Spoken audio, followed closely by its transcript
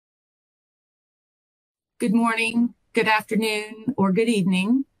good morning, good afternoon, or good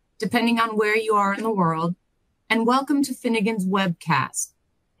evening, depending on where you are in the world, and welcome to Finnegan's webcast,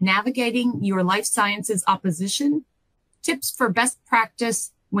 Navigating Your Life Sciences Opposition, Tips for Best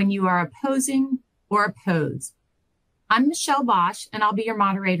Practice When You Are Opposing or Opposed. I'm Michelle Bosch, and I'll be your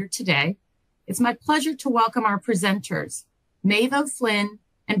moderator today. It's my pleasure to welcome our presenters, Maeve O'Flynn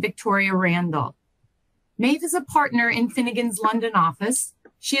and Victoria Randall. Maeve is a partner in Finnegan's London office.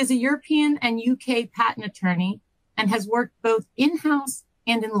 She is a European and UK patent attorney and has worked both in-house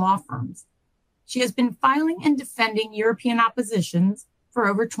and in law firms. She has been filing and defending European oppositions for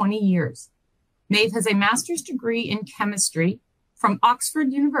over 20 years. Maeve has a master's degree in chemistry from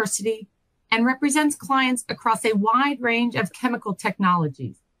Oxford University and represents clients across a wide range of chemical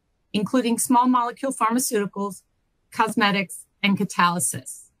technologies, including small molecule pharmaceuticals, cosmetics, and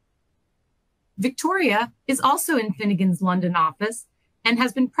catalysis. Victoria is also in Finnegan's London office and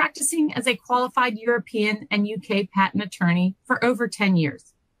has been practicing as a qualified European and UK patent attorney for over 10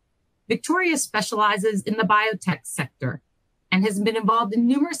 years. Victoria specializes in the biotech sector and has been involved in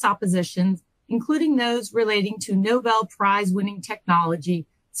numerous oppositions, including those relating to Nobel Prize-winning technology,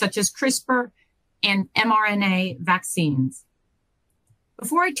 such as CRISPR and mRNA vaccines.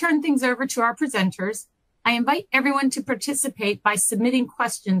 Before I turn things over to our presenters, I invite everyone to participate by submitting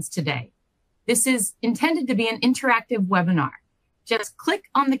questions today. This is intended to be an interactive webinar. Just click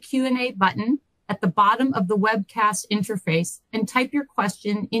on the Q&A button at the bottom of the webcast interface and type your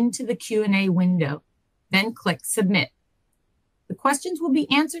question into the Q&A window. Then click Submit. The questions will be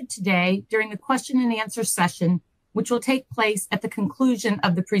answered today during the question and answer session, which will take place at the conclusion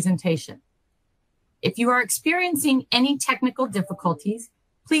of the presentation. If you are experiencing any technical difficulties,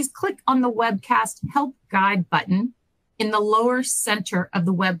 please click on the webcast Help Guide button in the lower center of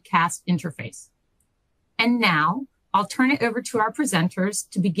the webcast interface. And now, I'll turn it over to our presenters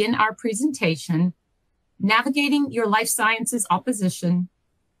to begin our presentation, Navigating Your Life Sciences Opposition,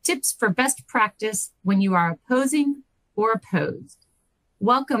 Tips for Best Practice When You Are Opposing or Opposed.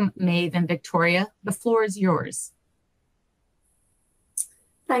 Welcome, Maeve and Victoria. The floor is yours.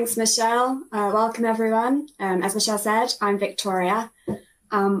 Thanks, Michelle. Welcome, everyone. As Michelle said, I'm Victoria.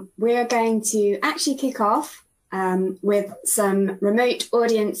 We're going to actually kick off with some remote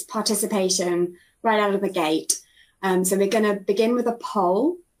audience participation right out of the gate. So we're going to begin with a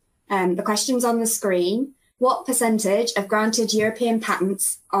poll. The question's on the screen. What percentage of granted European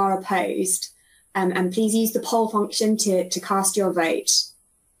patents are opposed? And please use the poll function to cast your vote.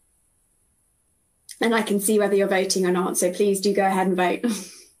 And I can see whether you're voting or not, so please do go ahead and vote.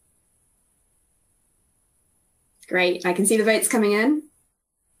 Great, I can see the votes coming in.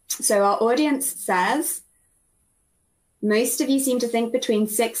 So our audience says, most of you seem to think between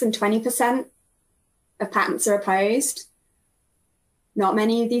 6 and 20% of patents are opposed. Not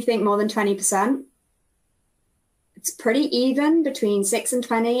many of you think more than 20%. It's pretty even between 6 and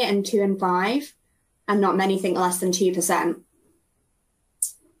 20 and 2 and 5, and not many think less than 2%.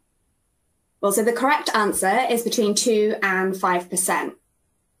 Well, so the correct answer is between 2 and 5%.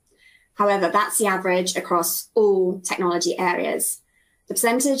 However, that's the average across all technology areas. The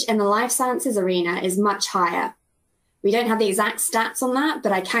percentage in the life sciences arena is much higher. We don't have the exact stats on that,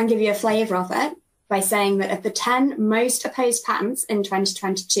 but I can give you a flavor of it by saying that of the 10 most opposed patents in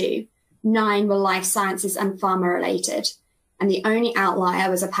 2022, 9 were life sciences and pharma related, and the only outlier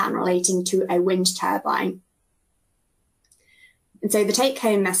was a patent relating to a wind turbine. And so the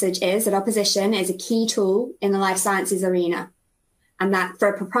take-home message is that opposition is a key tool in the life sciences arena, and that for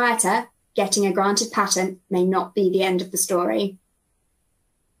a proprietor, getting a granted patent may not be the end of the story.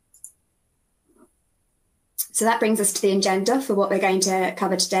 So that brings us to the agenda for what we're going to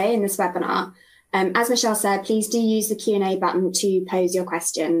cover today in this webinar. As Michelle said, please do use the Q&A button to pose your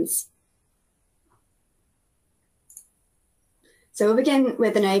questions. So we'll begin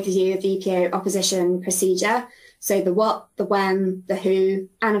with an overview of the EPO opposition procedure. So the what, the when, the who,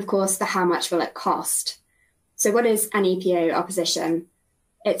 and of course, the how much will it cost. So what is an EPO opposition?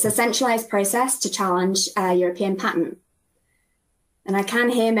 It's a centralized process to challenge a European patent. And I can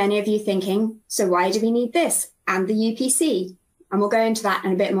hear many of you thinking, so why do we need this and the UPC? And we'll go into that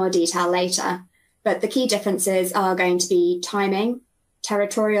in a bit more detail later. But the key differences are going to be timing,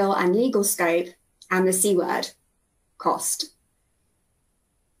 territorial and legal scope, and the C word, cost.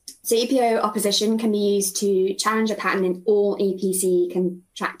 So EPO opposition can be used to challenge a patent in all EPC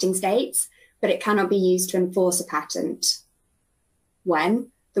contracting states, but it cannot be used to enforce a patent.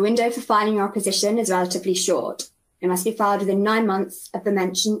 When? The window for filing your opposition is relatively short. It must be filed within 9 months of the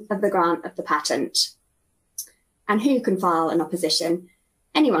mention of the grant of the patent. And who can file an opposition?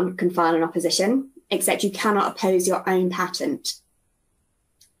 Anyone can file an opposition, except you cannot oppose your own patent.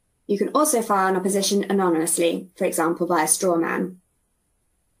 You can also file an opposition anonymously, for example, via straw man.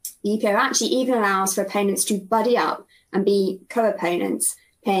 The EPO actually even allows for opponents to buddy up and be co-opponents,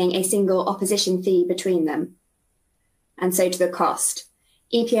 paying a single opposition fee between them. And so to the cost.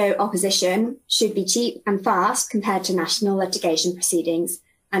 EPO opposition should be cheap and fast compared to national litigation proceedings,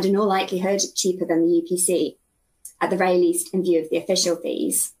 and in all likelihood, cheaper than the UPC, at the very least in view of the official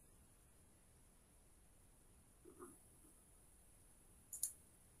fees.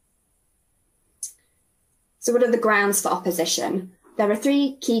 So what are the grounds for opposition? There are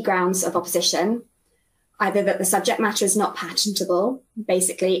three key grounds of opposition: either that the subject matter is not patentable,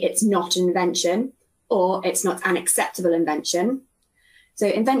 basically it's not an invention, or it's not an acceptable invention. So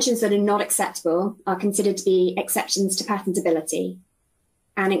inventions that are not acceptable are considered to be exceptions to patentability.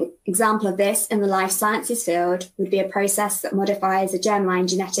 An example of this in the life sciences field would be a process that modifies a germline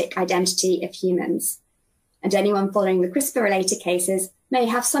genetic identity of humans. And anyone following the CRISPR-related cases may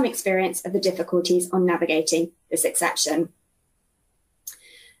have some experience of the difficulties on navigating this exception.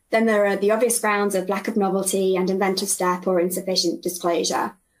 Then there are the obvious grounds of lack of novelty and inventive step or insufficient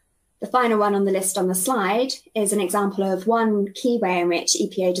disclosure. The final one on the list on the slide is an example of one key way in which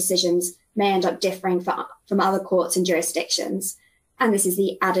EPO decisions may end up differing from other courts and jurisdictions, and this is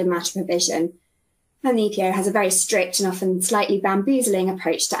the added matter provision. And the EPO has a very strict and often slightly bamboozling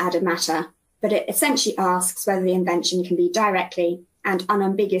approach to added matter, but it essentially asks whether the invention can be directly and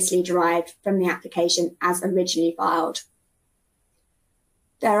unambiguously derived from the application as originally filed.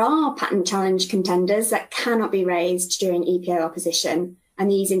 There are patent challenge contenders that cannot be raised during EPO opposition, and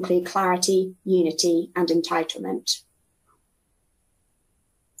these include clarity, unity, and entitlement.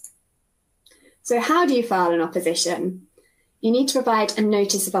 So how do you file an opposition? You need to provide a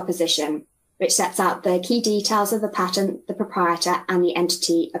notice of opposition, which sets out the key details of the patent, the proprietor, and the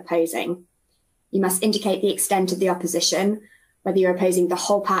entity opposing. You must indicate the extent of the opposition, whether you're opposing the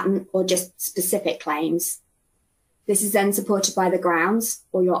whole patent or just specific claims. This is then supported by the grounds,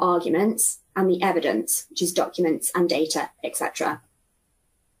 or your arguments, and the evidence, which is documents and data, etc.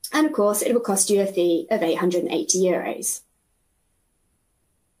 And of course, it will cost you a fee of €880.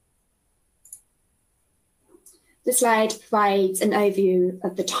 The slide provides an overview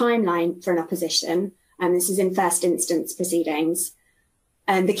of the timeline for an opposition, and this is in first instance proceedings.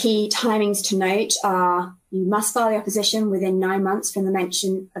 And the key timings to note are: you must file the opposition within 9 months from the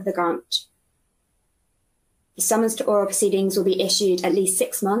mention of the grant. The summons to oral proceedings will be issued at least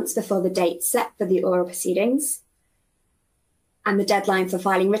 6 months before the date set for the oral proceedings. And the deadline for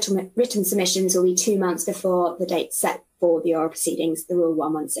filing written submissions will be 2 months before the date set for the oral proceedings, the Rule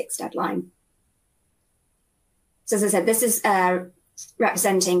 116 deadline. So as I said, this is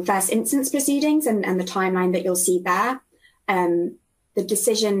representing first instance proceedings and the timeline that you'll see there. The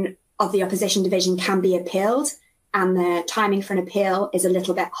decision of the opposition division can be appealed, and the timing for an appeal is a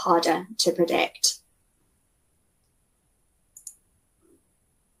little bit harder to predict.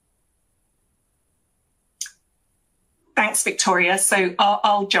 Thanks, Victoria. So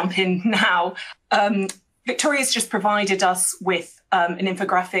I'll jump in now. Victoria's just provided us with an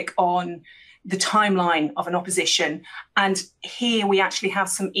infographic on the timeline of an opposition. And here we actually have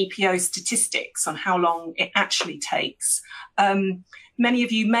some EPO statistics on how long it actually takes. Many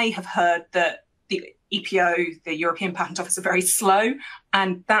of you may have heard that the EPO, the European Patent Office, are very slow,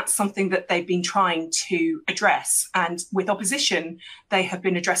 and that's something that they've been trying to address. And with opposition, they have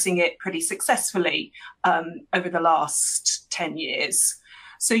been addressing it pretty successfully over the last 10 years.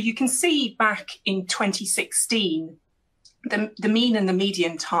 So you can see back in 2016, the mean and the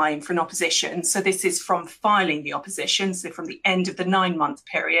median time for an opposition. So this is from filing the opposition, so from the end of the 9-month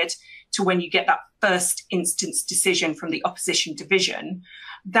period to when you get that first instance decision from the opposition division.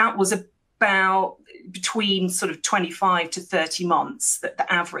 That was about between sort of 25 to 30 months, that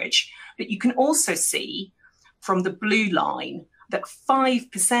the average. But you can also see from the blue line that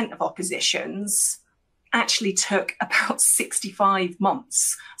 5% of oppositions actually took about 65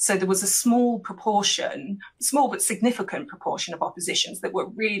 months. So there was a small proportion, small but significant proportion of oppositions that were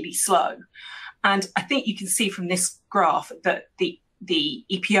really slow. And I think you can see from this graph that the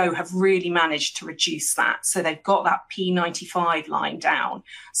EPO have really managed to reduce that. So they've got that P95 line down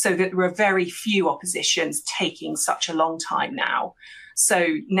so that there are very few oppositions taking such a long time now.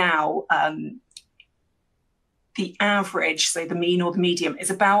 So now the average, so the mean or the medium,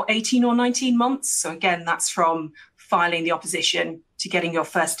 is about 18 or 19 months. So again, that's from filing the opposition to getting your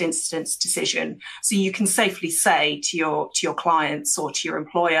first instance decision. So you can safely say to your clients or to your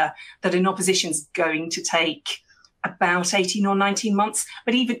employer that an opposition is going to take about 18 or 19 months.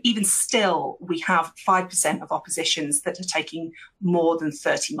 But even still, we have 5% of oppositions that are taking more than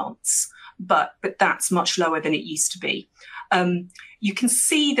 30 months. But that's much lower than it used to be. You can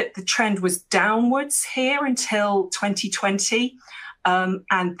see that the trend was downwards here until 2020,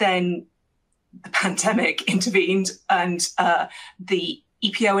 and then the pandemic intervened, and the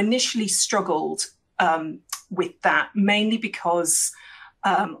EPO initially struggled with that, mainly because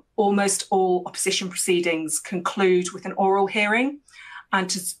almost all opposition proceedings conclude with an oral hearing,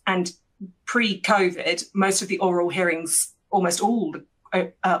 and pre-COVID, most of the oral hearings, almost all the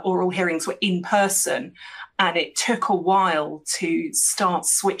oral hearings were in person, and it took a while to start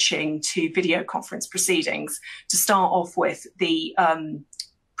switching to video conference proceedings. To start off with, the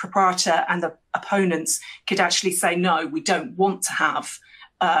preparator and the opponents could actually say, no, we don't want to have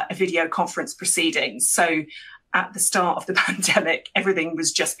a video conference proceedings. So at the start of the pandemic, everything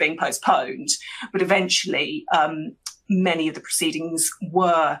was just being postponed. But eventually, many of the proceedings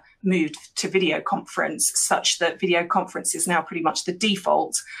were moved to video conference, such that video conference is now pretty much the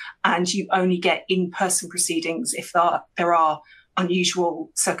default, and you only get in-person proceedings if there are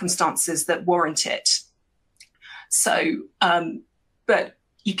unusual circumstances that warrant it. So, but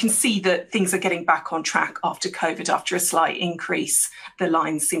you can see that things are getting back on track after COVID. After a slight increase, the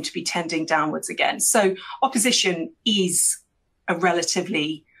lines seem to be tending downwards again. So opposition is a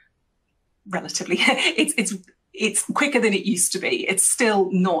relatively, it's quicker than it used to be. It's still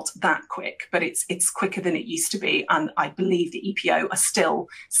not that quick, but it's quicker than it used to be. And I believe the EPO are still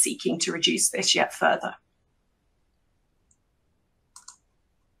seeking to reduce this yet further.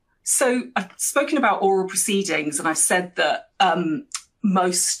 So I've spoken about oral proceedings, and I've said that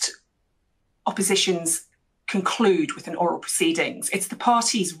most oppositions conclude with an oral proceedings. It's the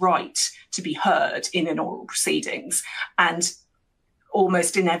party's right to be heard in an oral proceedings, and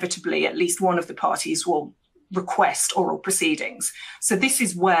almost inevitably, at least one of the parties will request oral proceedings. So this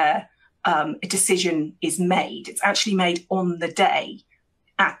is where a decision is made. It's actually made on the day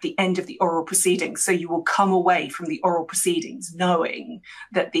at the end of the oral proceedings. So you will come away from the oral proceedings knowing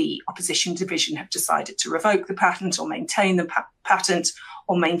that the opposition division have decided to revoke the patent or maintain the patent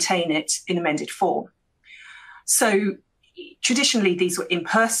or maintain it in amended form. So traditionally, these were in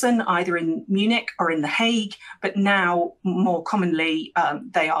person, either in Munich or in The Hague, but now more commonly,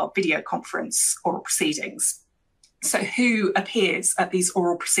 they are video conference oral proceedings. So who appears at these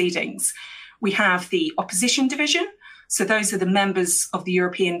oral proceedings? We have the opposition division. So those are the members of the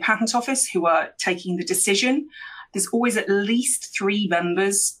European Patent Office who are taking the decision. There's always at least 3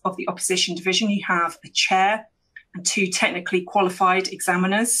 members of the opposition division. You have a chair and 2 technically qualified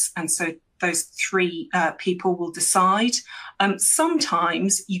examiners. And so those 3 people will decide.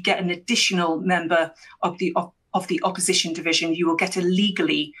 Sometimes you get an additional member of the opposition division. You will get a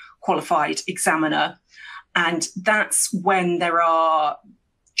legally qualified examiner. And that's when there are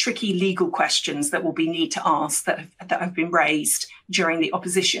tricky legal questions that will be need to ask that have been raised during the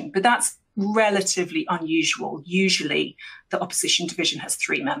opposition. But that's relatively unusual. Usually the opposition division has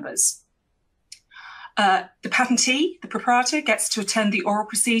 3 members. The patentee, the preparator, gets to attend the oral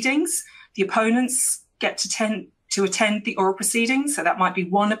proceedings. The opponents get to attend the oral proceedings. So that might be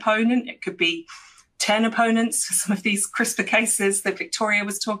 1 opponent. It could be 10 opponents for some of these CRISPR cases that Victoria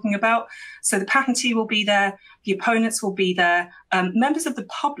was talking about. So the patentee will be there, the opponents will be there. Members of the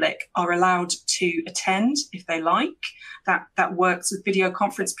public are allowed to attend if they like. That works with video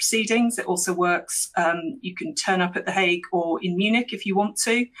conference proceedings. It also works, you can turn up at The Hague or in Munich if you want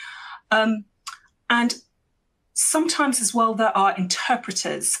to. And sometimes as well, there are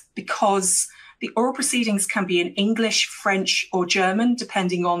interpreters, because the oral proceedings can be in English, French, or German,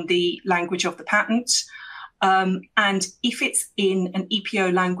 depending on the language of the patent. And if it's in an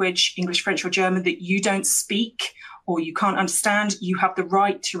EPO language, English, French, or German, that you don't speak or you can't understand, you have the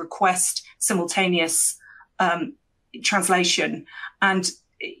right to request simultaneous translation. And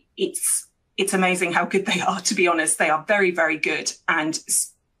it's amazing how good they are, to be honest. They are very, very good. And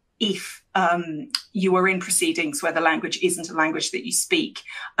if you are in proceedings where the language isn't a language that you speak,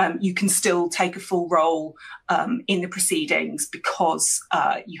 you can still take a full role in the proceedings because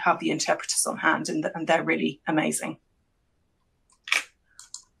you have the interpreters on hand, and they're really amazing.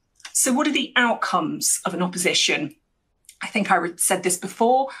 So what are the outcomes of an opposition? I think I said this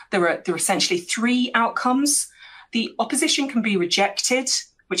before. There are essentially 3 outcomes. The opposition can be rejected,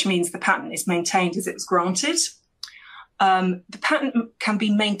 which means the patent is maintained as it was granted. The patent can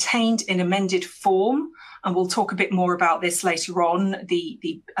be maintained in amended form, and we'll talk a bit more about this later on.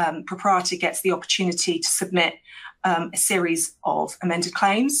 The preparator gets the opportunity to submit a series of amended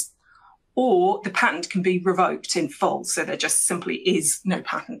claims, or the patent can be revoked in full, so there just simply is no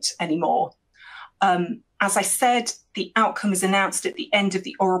patent anymore. As I said, the outcome is announced at the end of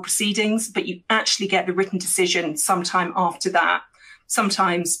the oral proceedings, but you actually get the written decision sometime after that,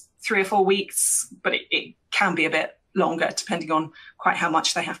 sometimes 3 or 4 weeks, but it can be a bit longer, depending on quite how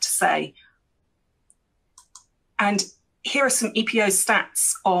much they have to say. And here are some EPO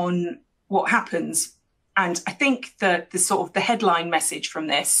stats on what happens. And I think that the headline message from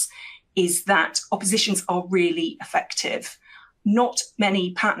this is that oppositions are really effective. Not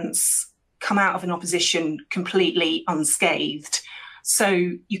many patents come out of an opposition completely unscathed.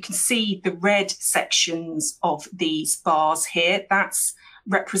 So you can see the red sections of these bars here. That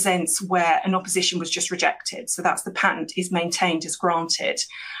represents where an opposition was just rejected. So that's the patent is maintained as granted.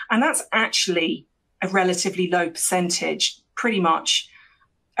 And that's actually a relatively low percentage, pretty much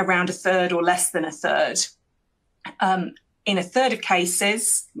around a third or less than a third. In a third of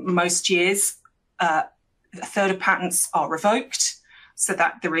cases, most years, a third of patents are revoked, so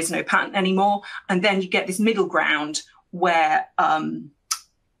that there is no patent anymore. And then you get this middle ground where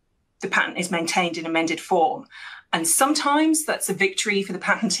the patent is maintained in amended form. And sometimes that's a victory for the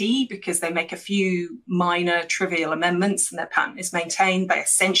patentee because they make a few minor trivial amendments and their patent is maintained. They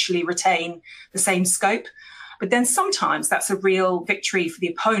essentially retain the same scope. But then sometimes that's a real victory for the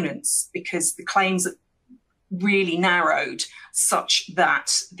opponents because the claims are really narrowed such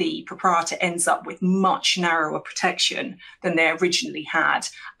that the proprietor ends up with much narrower protection than they originally had.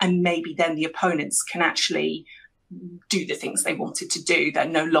 And maybe then the opponents can actually do the things they wanted to do. They're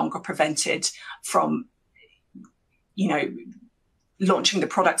no longer prevented from, launching the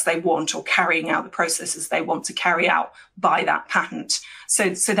products they want or carrying out the processes they want to carry out by that patent.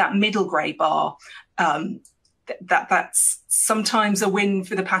 So that middle grey bar, that's sometimes a win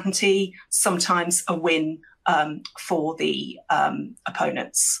for the patentee, sometimes a win for the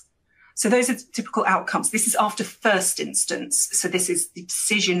opponents. So those are typical outcomes. This is after first instance. So this is the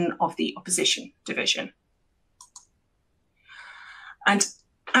decision of the opposition division. And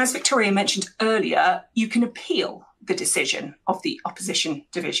as Victoria mentioned earlier, you can appeal the decision of the opposition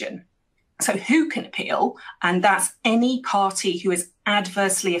division. So who can appeal? And that's any party who is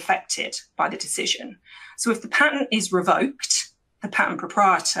adversely affected by the decision. So if the patent is revoked, the patent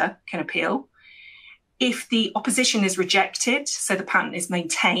proprietor can appeal. If the opposition is rejected, so the patent is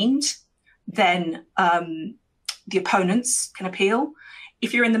maintained, then the opponents can appeal.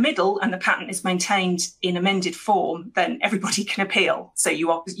 If you're in the middle and the patent is maintained in amended form, then everybody can appeal. So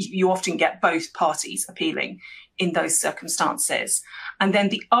you often get both parties appealing in those circumstances. And then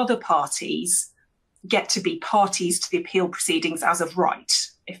the other parties get to be parties to the appeal proceedings as of right,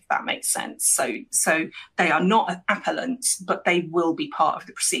 if that makes sense. So they are not appellants, but they will be part of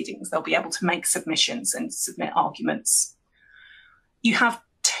the proceedings. They'll be able to make submissions and submit arguments. You have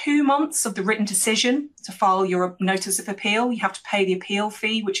 2 months of the written decision to file your notice of appeal. You have to pay the appeal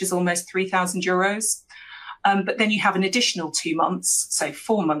fee, which is almost €3,000. But then you have an additional 2 months, so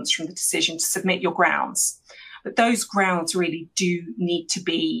 4 months from the decision to submit your grounds. But those grounds really do need to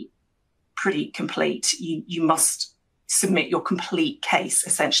be pretty complete. You must submit your complete case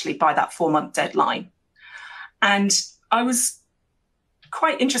essentially by that 4-month deadline. And I was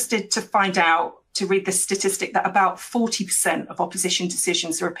quite interested to read the statistic that about 40% of opposition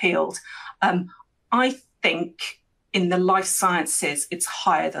decisions are appealed. I think in the life sciences, it's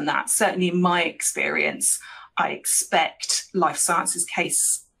higher than that. Certainly in my experience, I expect life sciences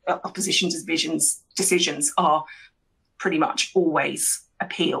case opposition decisions are pretty much always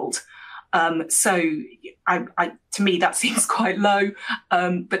appealed. So to me, that seems quite low,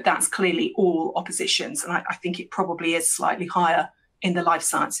 but that's clearly all oppositions. And I think it probably is slightly higher in the life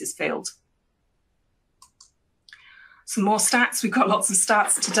sciences field. Some more stats. We've got lots of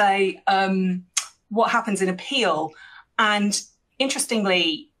stats today. What happens in appeal? And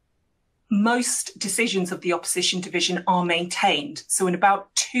interestingly, most decisions of the opposition division are maintained. So in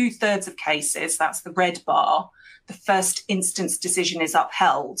about 2/3 of cases, that's the red bar, the first instance decision is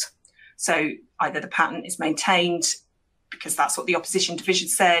upheld. So either the patent is maintained because that's what the opposition division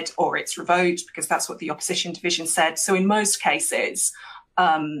said, or it's revoked because that's what the opposition division said. So in most cases,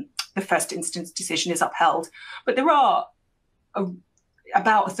 the first instance decision is upheld. But there are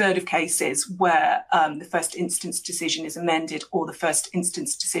about 1/3 of cases where the first instance decision is amended or the first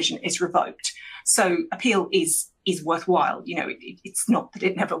instance decision is revoked. So appeal is worthwhile. It's not that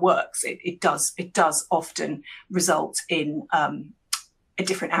it never works. It does often result in a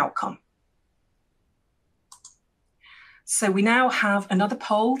different outcome. So we now have another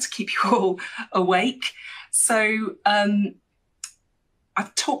poll to keep you all awake. So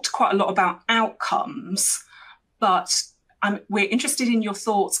I've talked quite a lot about outcomes, but we're interested in your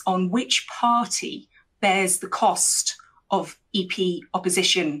thoughts on which party bears the cost of EP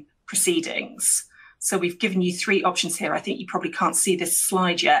opposition proceedings. So we've given you 3 options here. I think you probably can't see this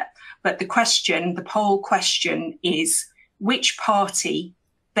slide yet, but the poll question is, which party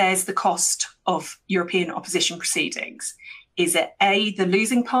bears the cost of European opposition proceedings? Is it A, the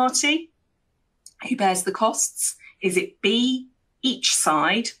losing party who bears the costs? Is it B, each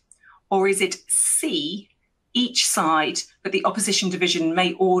side? Or is it C, each side, but the opposition division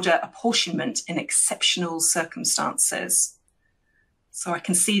may order apportionment in exceptional circumstances? So I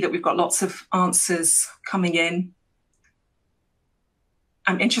can see that we've got lots of answers coming in.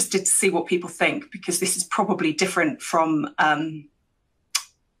 I'm interested to see what people think, because this is probably different from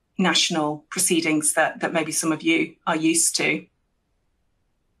national proceedings that maybe some of you are used to.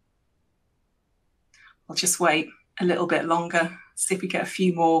 I'll just wait a little bit longer, see if we get a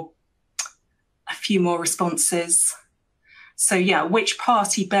few more responses. So yeah, which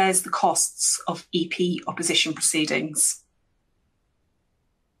party bears the costs of EP opposition proceedings?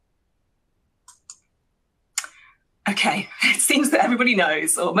 Okay, it seems that everybody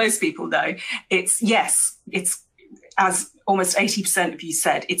knows, or most people know. It's yes, it's, as almost 80% of you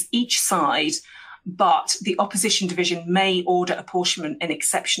said, it's each side, but the opposition division may order apportionment in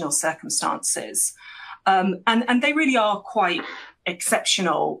exceptional circumstances. And they really are quite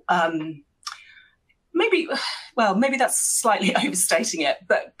exceptional. Maybe that's slightly overstating it,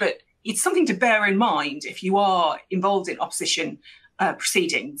 but it's something to bear in mind if you are involved in opposition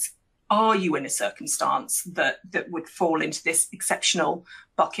proceedings. Are you in a circumstance that would fall into this exceptional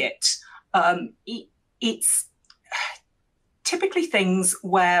bucket? It's typically things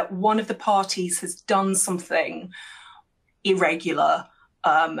where one of the parties has done something irregular.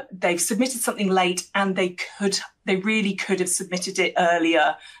 They've submitted something late, and they really could have submitted it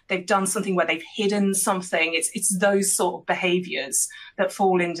earlier. They've done something where they've hidden something. It's those sort of behaviours that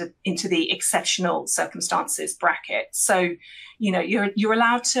fall into the exceptional circumstances bracket. So, you know, you're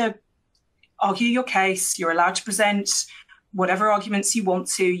allowed to argue your case. You're allowed to present whatever arguments you want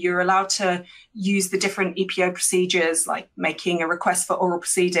to. You're allowed to use the different EPO procedures, like making a request for oral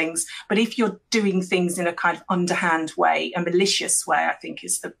proceedings. But if you're doing things in a kind of underhand way, a malicious way, I think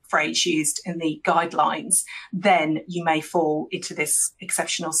is the phrase used in the guidelines, then you may fall into this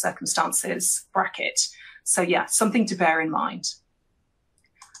exceptional circumstances bracket. So yeah, something to bear in mind.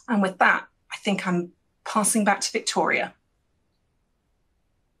 And with that, I think I'm passing back to Victoria.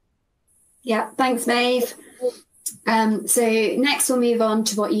 Yeah, thanks, Maeve. So next we'll move on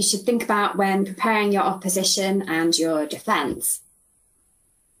to what you should think about when preparing your opposition and your defence.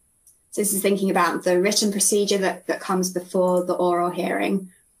 So this is thinking about the written procedure that comes before the oral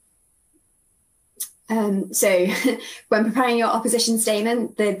hearing. So when preparing your opposition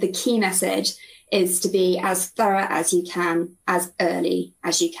statement, the key message is to be as thorough as you can, as early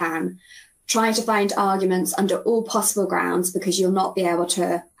as you can. Try to find arguments under all possible grounds, because you'll not be able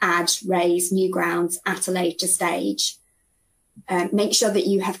to raise new grounds at a later stage. Make sure that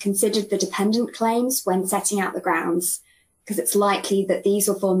you have considered the dependent claims when setting out the grounds, because it's likely that these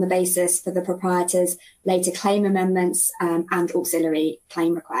will form the basis for the proprietor's later claim amendments and auxiliary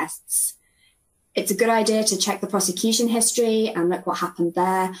claim requests. It's a good idea to check the prosecution history and look what happened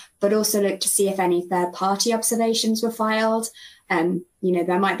there, but also look to see if any third-party observations were filed. You know,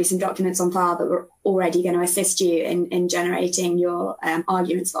 there might be some documents on file that were already going to assist you in generating your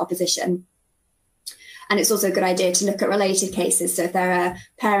arguments for opposition. And it's also a good idea to look at related cases. So if there are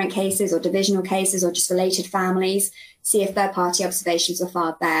parent cases or divisional cases or just related families, see if third-party observations were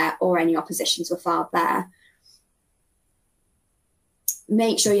filed there or any oppositions were filed there.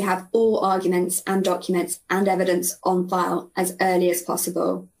 Make sure you have all arguments and documents and evidence on file as early as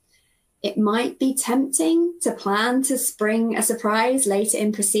possible. It might be tempting to plan to spring a surprise later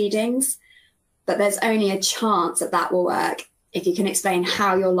in proceedings, but there's only a chance that will work if you can explain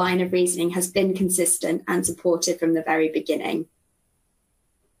how your line of reasoning has been consistent and supported from the very beginning.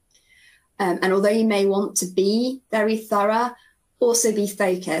 And although you may want to be very thorough, also be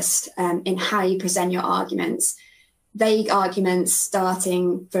focused in how you present your arguments. Vague arguments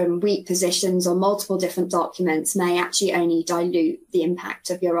starting from weak positions or multiple different documents may actually only dilute the impact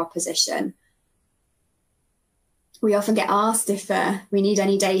of your opposition. We often get asked if we need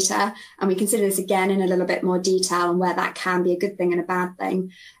any data, and we consider this again in a little bit more detail and where that can be a good thing and a bad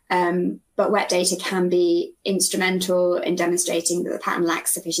thing. But wet data can be instrumental in demonstrating that the pattern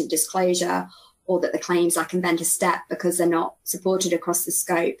lacks sufficient disclosure, or that the claims lack inventor step because they're not supported across the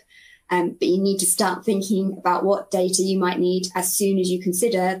scope. But you need to start thinking about what data you might need as soon as you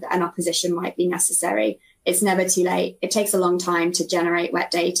consider that an opposition might be necessary. It's never too late. It takes a long time to generate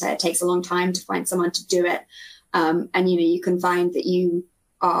wet data. It takes a long time to find someone to do it. And, you know, you can find that you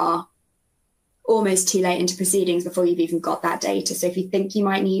are almost too late into proceedings before you've even got that data. So if you think you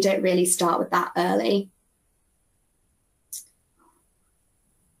might need it, really start with that early.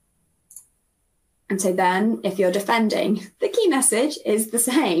 And so then if you're defending, the key message is the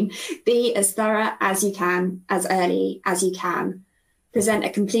same. Be as thorough as you can, as early as you can. Present a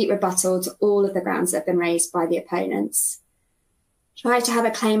complete rebuttal to all of the grounds that have been raised by the opponents. Try to have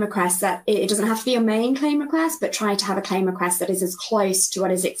a claim request that, it doesn't have to be your main claim request, but try to have a claim request that is as close to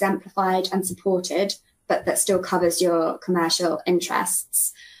what is exemplified and supported, but that still covers your commercial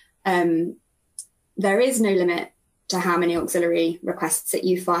interests. There is no limit to how many auxiliary requests that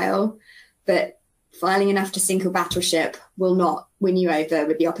you file, but filing enough to sink a battleship will not win you over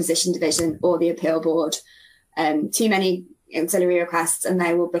with the opposition division or the appeal board. Too many auxiliary requests and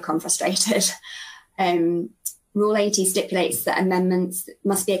they will become frustrated. Rule 80 stipulates that amendments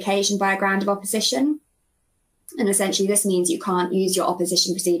must be occasioned by a ground of opposition. And essentially this means you can't use your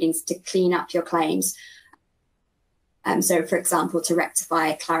opposition proceedings to clean up your claims. So for example, to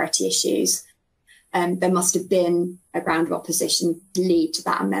rectify clarity issues, there must have been a ground of opposition lead to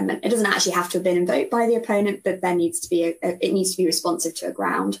that amendment. It doesn't actually have to have been invoked by the opponent, but there needs to be it needs to be responsive to a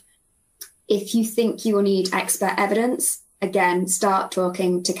ground. If you think you will need expert evidence, again, start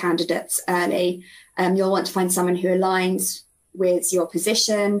talking to candidates early. You'll want to find someone who aligns with your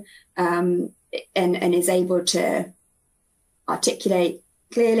position and is able to articulate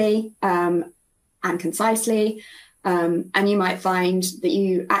clearly and concisely. And you might find that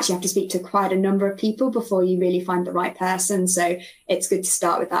you actually have to speak to quite a number of people before you really find the right person. So it's good to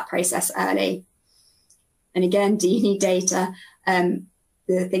start with that process early. And again, do you need data?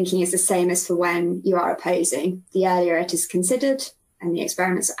 The thinking is the same as for when you are opposing. The earlier it is considered and the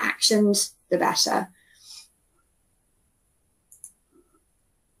experiments are actioned, the better.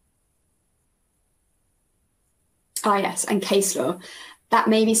 Ah, yes, and case law. That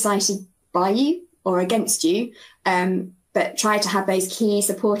may be cited by you or against you, but try to have those key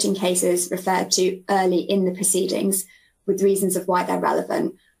supporting cases referred to early in the proceedings with reasons of why they're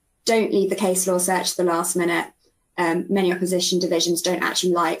relevant. Don't leave the case law search to the last minute. Many opposition divisions don't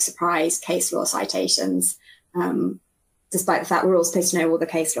actually like surprise case law citations, despite the fact we're all supposed to know all the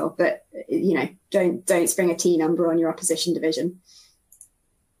case law, but you know, don't spring a T number on your opposition division.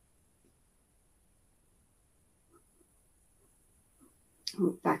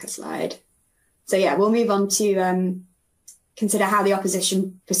 Oh, back a slide. So yeah, we'll move on to consider how the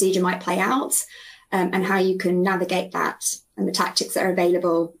opposition procedure might play out and how you can navigate that and the tactics that are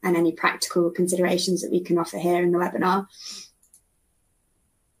available and any practical considerations that we can offer here in the webinar.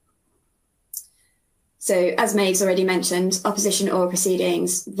 So as Maeve's already mentioned, opposition oral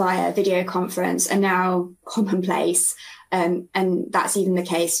proceedings via video conference are now commonplace. And that's even the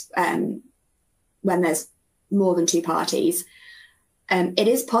case when there's more than two parties. It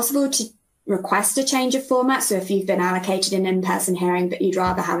is possible to request a change of format. So if you've been allocated an in-person hearing, but you'd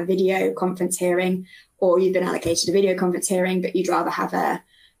rather have a video conference hearing, or you've been allocated a video conference hearing, but you'd rather have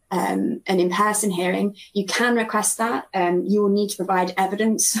an in-person hearing, you can request that. You will need to provide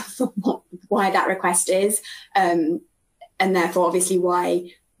evidence for why that request is, and therefore obviously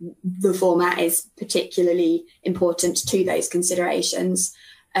why the format is particularly important to those considerations.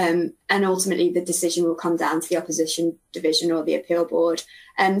 And ultimately the decision will come down to the opposition division or the appeal board.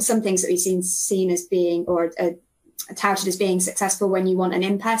 And some things that we've seen as being, or touted as being successful when you want an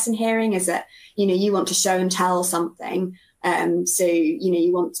in-person hearing is that, you know, you want to show and tell something. So, you know,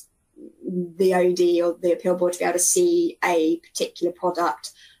 you want the OD or the appeal board to be able to see a particular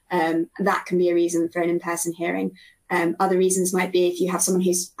product. That can be a reason for an in-person hearing. Other reasons might be if you have someone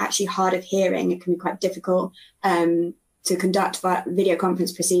who's actually hard of hearing, it can be quite difficult to conduct video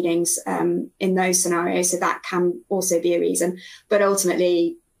conference proceedings in those scenarios. So that can also be a reason. But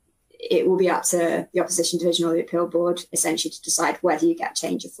ultimately, it will be up to the opposition division or the appeal board essentially to decide whether you get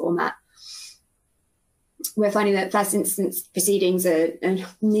change of format. We're finding that first instance proceedings are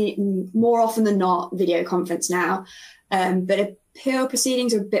more often than not video conference now, but appeal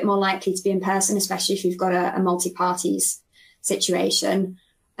proceedings are a bit more likely to be in person, especially if you've got a multi-parties situation.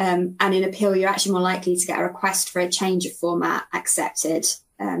 And in appeal, you're actually more likely to get a request for a change of format accepted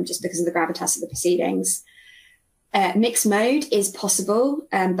just because of the gravitas of the proceedings. Mixed mode is possible,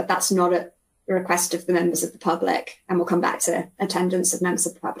 but that's not a request of the members of the public. And we'll come back to attendance of members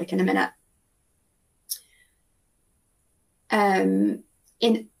of the public in a minute.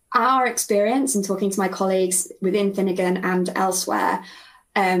 In our experience and talking to my colleagues within Finnegan and elsewhere,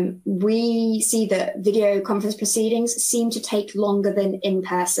 we see that video conference proceedings seem to take longer than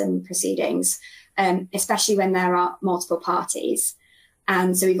in-person proceedings, especially when there are multiple parties.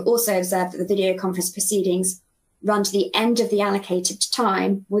 And so we've also observed that the video conference proceedings run to the end of the allocated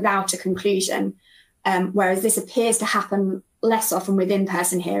time without a conclusion, whereas this appears to happen less often with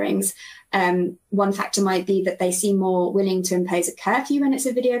in-person hearings. One factor might be that they seem more willing to impose a curfew when it's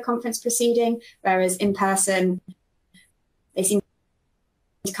a video conference proceeding, whereas in person, they seem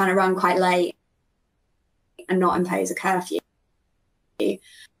to kind of run quite late and not impose a curfew. And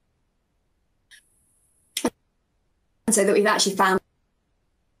so that we've actually found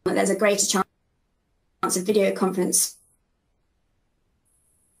that there's a greater chance of video conference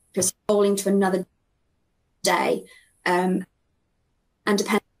rolling to another day, and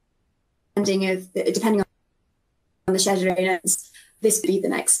depending on the schedule, this could be the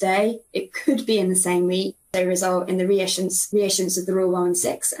next day. It could be in the same week. They result in the reissuance of the Rule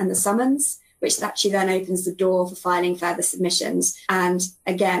 116 and the summons, which actually then opens the door for filing further submissions. And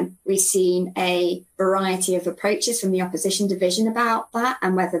again, we've seen a variety of approaches from the opposition division about that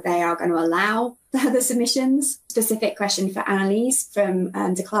and whether they are going to allow further submissions. Specific question for Annalise from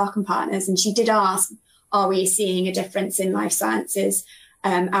De Clark and Partners, and she did ask, are we seeing a difference in life sciences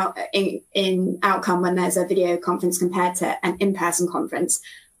in outcome when there's a video conference compared to an in-person conference?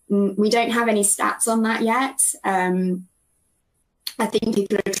 We don't have any stats on that yet. I think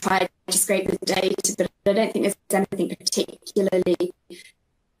people have tried to scrape the data, but I don't think there's anything particularly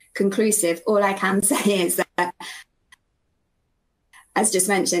conclusive. All I can say is that, as just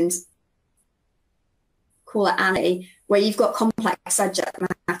mentioned, call it Annie, where you've got complex subject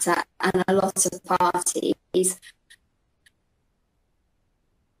matter and a lot of parties,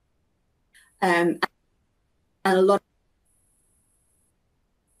 and a lot,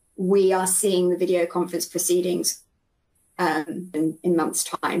 we are seeing the video conference proceedings in months'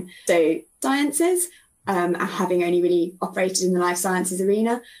 time. So sciences, having only really operated in the life sciences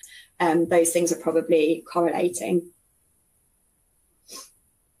arena, those things are probably correlating.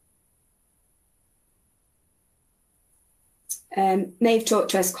 Maeve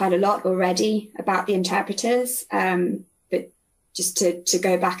talked to us quite a lot already about the interpreters, but just to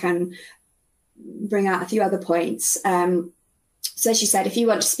go back and bring out a few other points. So she said, if you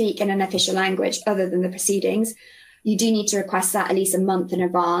want to speak in an official language other than the proceedings, you do need to request that at least a month in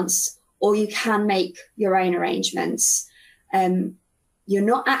advance, or you can make your own arrangements. You're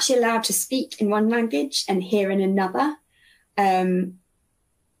not actually allowed to speak in one language and hear in another.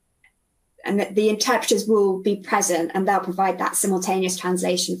 And that the interpreters will be present and they'll provide that simultaneous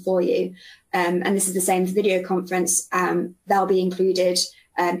translation for you. And this is the same for video conference. They'll be included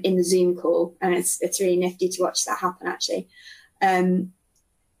in the Zoom call, and it's really nifty to watch that happen, actually. And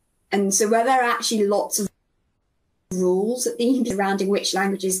so where there are actually lots of rules at the surrounding which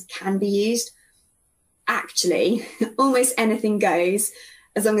languages can be used, actually almost anything goes,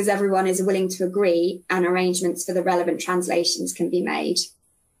 as long as everyone is willing to agree and arrangements for the relevant translations can be made.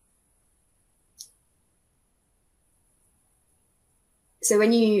 So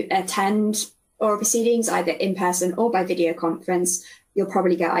when you attend oral proceedings, either in person or by video conference, you'll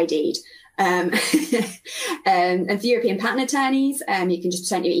probably get ID'd. And for European patent attorneys, you can just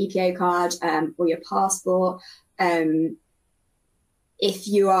present your EPO card or your passport. If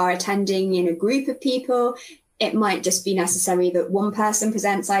you are attending in a group of people, it might just be necessary that one person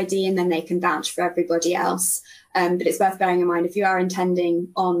presents ID and then they can vouch for everybody else. But it's worth bearing in mind, if you are intending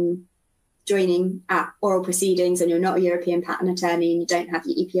on joining at oral proceedings and you're not a European patent attorney and you don't have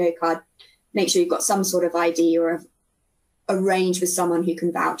your EPO card, make sure you've got some sort of ID or have arranged with someone who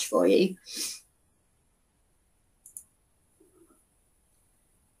can vouch for you.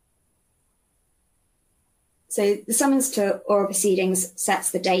 So the summons to oral proceedings sets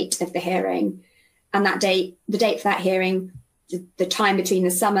the date of the hearing, and that date, the date for that hearing, the time between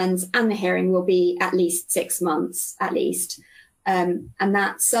the summons and the hearing will be at least 6 months, at least. And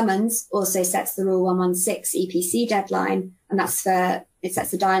that summons also sets the Rule 116 EPC deadline, and it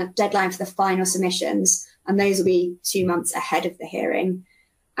sets the deadline for the final submissions, and those will be 2 months ahead of the hearing.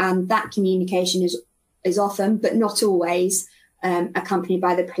 And that communication is often, but not always, accompanied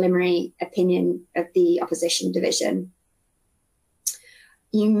by the preliminary opinion of the opposition division.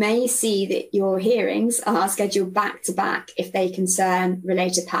 You may see that your hearings are scheduled back to back if they concern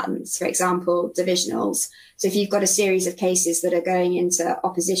related patents, for example, divisionals. So if you've got a series of cases that are going into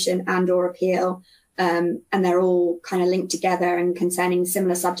opposition and or appeal, and they're all kind of linked together and concerning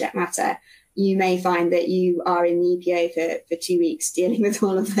similar subject matter, you may find that you are in the EPO for 2 weeks dealing with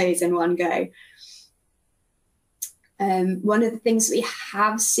all of those in one go. One of the things we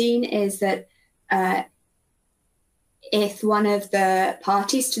have seen is that if one of the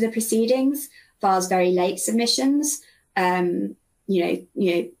parties to the proceedings files very late submissions, a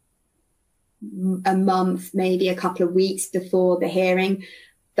month, maybe a couple of weeks before the hearing,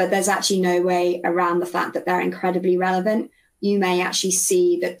 but there's actually no way around the fact that they're incredibly relevant, you may actually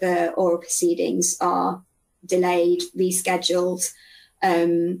see that the oral proceedings are delayed, rescheduled.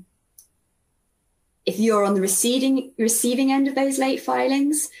 If you're on the receiving end of those late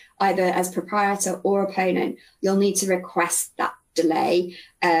filings, either as proprietor or opponent, you'll need to request that delay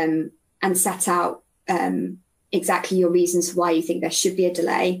and set out exactly your reasons why you think there should be a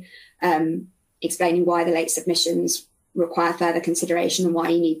delay, explaining why the late submissions require further consideration and why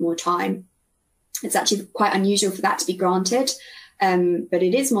you need more time. It's actually quite unusual for that to be granted, but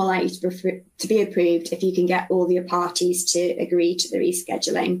it is more likely to be approved if you can get all the parties to agree to the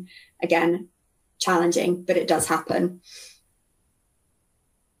rescheduling. Again, challenging, but it does happen.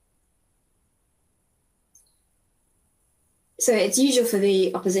 So it's usual for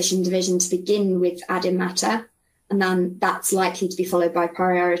the opposition division to begin with add-in matter, and then that's likely to be followed by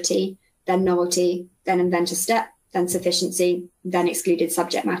priority, then novelty, then inventor step, then sufficiency, then excluded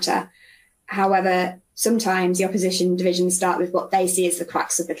subject matter. However, sometimes the opposition divisions start with what they see as the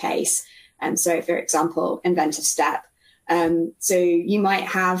crux of the case. So, for example, inventive step. So you might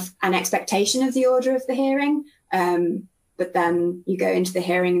have an expectation of the order of the hearing, but then you go into the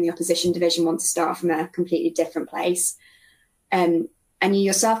hearing and the opposition division wants to start from a completely different place. And you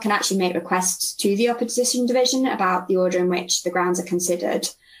yourself can actually make requests to the opposition division about the order in which the grounds are considered,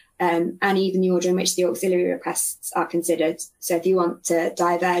 and even the order in which the auxiliary requests are considered. So if you want to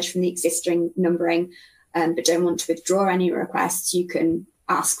diverge from the existing numbering, but don't want to withdraw any requests, you can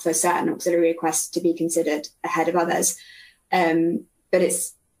ask for certain auxiliary requests to be considered ahead of others. But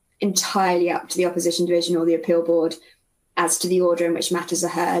it's entirely up to the opposition division or the appeal board as to the order in which matters are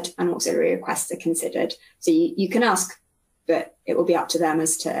heard and auxiliary requests are considered. So you can ask, but it will be up to them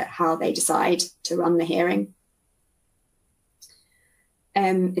as to how they decide to run the hearing.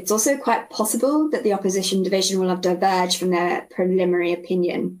 It's also quite possible that the opposition division will have diverged from their preliminary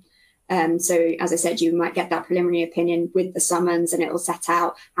opinion. So, as I said, you might get that preliminary opinion with the summons, and it will set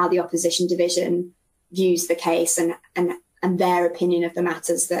out how the opposition division views the case and their opinion of the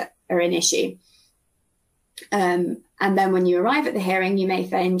matters that are in issue. And then when you arrive at the hearing, you may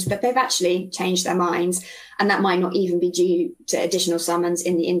find that they've actually changed their minds, and that might not even be due to additional summons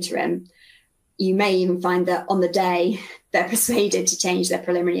in the interim. You may even find that on the day they're persuaded to change their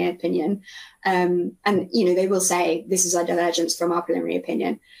preliminary opinion. And, they will say, this is our divergence from our preliminary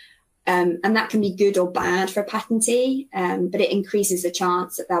opinion. And that can be good or bad for a patentee, but it increases the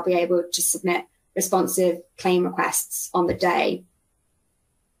chance that they'll be able to submit responsive claim requests on the day.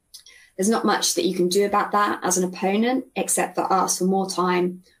 There's not much that you can do about that as an opponent, except for ask for more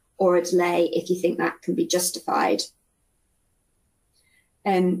time or a delay if you think that can be justified.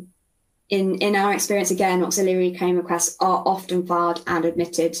 In our experience, again, auxiliary claim requests are often filed and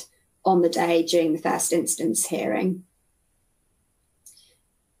admitted on the day during the first instance hearing.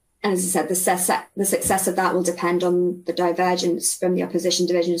 And as I said, the success of that will depend on the divergence from the opposition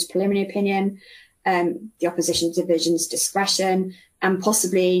division's preliminary opinion, the opposition division's discretion, and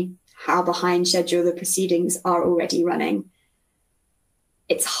possibly how behind schedule the proceedings are already running.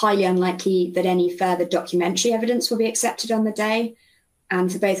 It's highly unlikely that any further documentary evidence will be accepted on the day.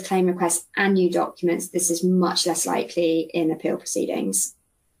 And for both claim requests and new documents, this is much less likely in appeal proceedings.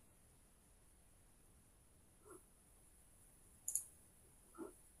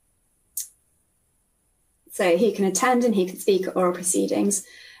 So who can attend and who can speak at oral proceedings?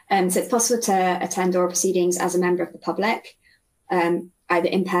 So it's possible to attend oral proceedings as a member of the public, either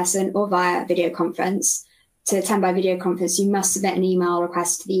in person or via video conference. To attend by video conference, you must submit an email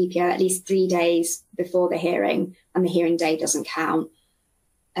request to the EPO at least 3 days before the hearing, and the hearing day doesn't count.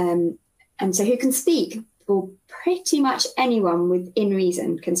 And so who can speak? Well, pretty much anyone within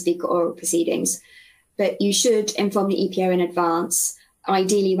reason can speak at oral proceedings, but you should inform the EPO in advance,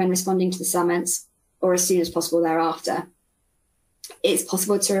 ideally when responding to the summons or as soon as possible thereafter. It's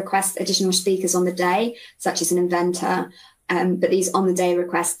possible to request additional speakers on the day, such as an inventor, but these on-the-day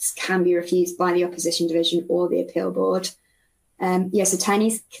requests can be refused by the opposition division or the appeal board. Yes,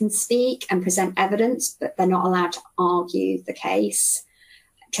 attorneys can speak and present evidence, but they're not allowed to argue the case.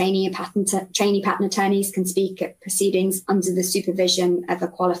 Trainee patent attorneys can speak at proceedings under the supervision of a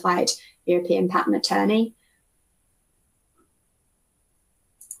qualified European patent attorney.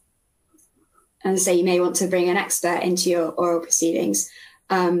 And so you may want to bring an expert into your oral proceedings.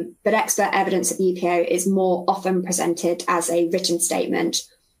 But expert evidence at the EPO is more often presented as a written statement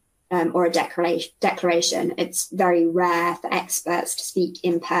or a declaration. It's very rare for experts to speak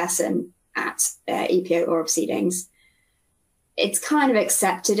in person at EPO oral proceedings. It's kind of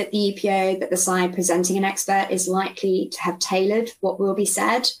accepted at the EPO that the side presenting an expert is likely to have tailored what will be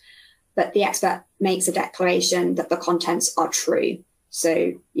said, but the expert makes a declaration that the contents are true,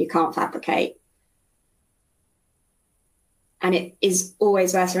 so you can't fabricate. And it is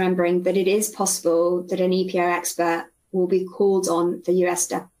always worth remembering that it is possible that an EPO expert will be called on for US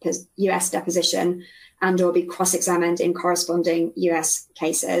deposition and or be cross-examined in corresponding US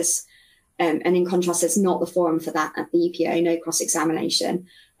cases. And in contrast, it's not the forum for that at the EPO, no cross-examination.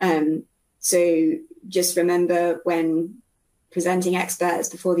 So just remember when presenting experts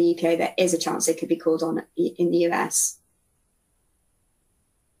before the EPO, there is a chance they could be called on in the US.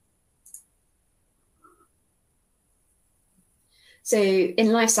 So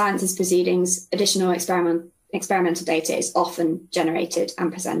in life sciences proceedings, additional experimental data is often generated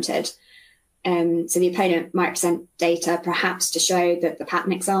and presented. So the opponent might present data perhaps to show that the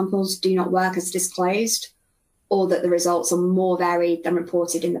patent examples do not work as disclosed, or that the results are more varied than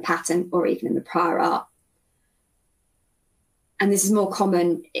reported in the patent or even in the prior art. And this is more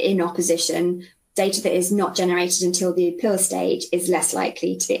common in opposition. Data that is not generated until the appeal stage is less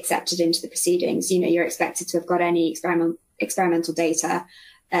likely to be accepted into the proceedings. You're expected to have got any experimental data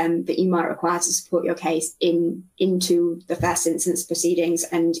that you might require to support your case into the first instance proceedings,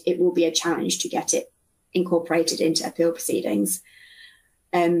 and it will be a challenge to get it incorporated into appeal proceedings.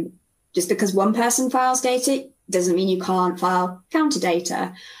 Just because one person files data doesn't mean you can't file counter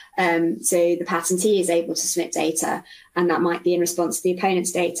data. So the patentee is able to submit data, and that might be in response to the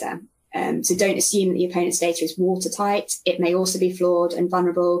opponent's data. So don't assume that the opponent's data is watertight. It may also be flawed and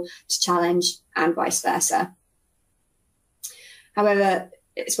vulnerable to challenge, and vice versa. However,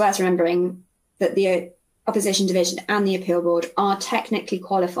 it's worth remembering that the opposition division and the appeal board are technically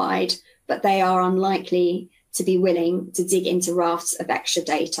qualified, but they are unlikely to be willing to dig into rafts of extra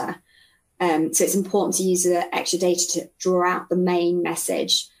data. So it's important to use the extra data to draw out the main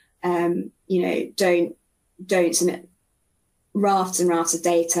message. Don't submit rafts and rafts of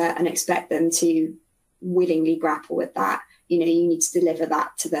data and expect them to willingly grapple with that. You need to deliver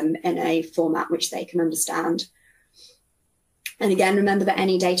that to them in a format which they can understand. And again, remember that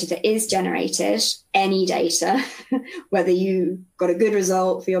any data that is generated, any data, whether you got a good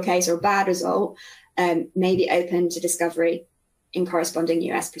result for your case or a bad result, may be open to discovery in corresponding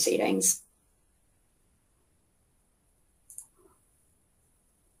US proceedings.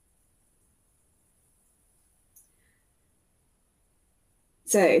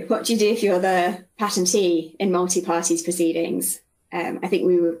 So what do you do if you're the patentee in multi-parties proceedings? I think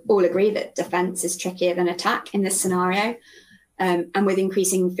we would all agree that defense is trickier than attack in this scenario. And with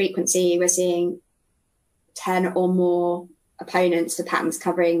increasing frequency, we're seeing 10 or more opponents for patents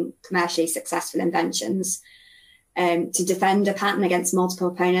covering commercially successful inventions. To defend a patent against multiple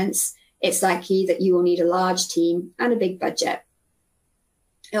opponents, it's likely that you will need a large team and a big budget.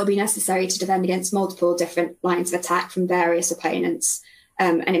 It'll be necessary to defend against multiple different lines of attack from various opponents.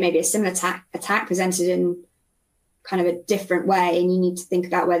 And it may be a similar attack presented in kind of a different way, and you need to think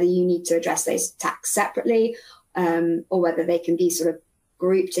about whether you need to address those attacks separately, or whether they can be sort of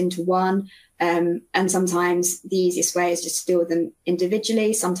grouped into one. And sometimes the easiest way is just to deal with them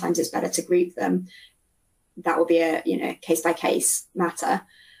individually. Sometimes it's better to group them. That will be a case-by-case matter.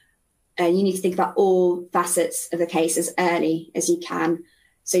 You need to think about all facets of the case as early as you can.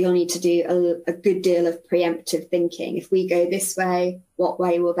 So you'll need to do a good deal of preemptive thinking. If we go this way, what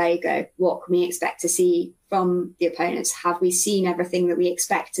way will they go? What can we expect to see from the opponents? Have we seen everything that we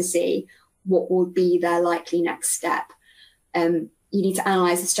expect to see? What would be their likely next step? You need to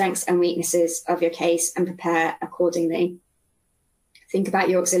analyse the strengths and weaknesses of your case and prepare accordingly. Think about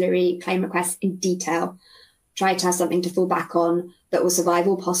your auxiliary claim requests in detail. Try to have something to fall back on that will survive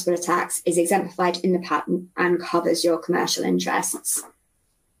all possible attacks, is exemplified in the patent, and covers your commercial interests.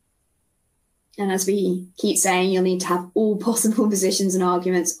 And as we keep saying, you'll need to have all possible positions and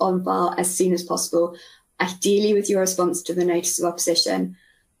arguments on file as soon as possible, ideally with your response to the notice of opposition.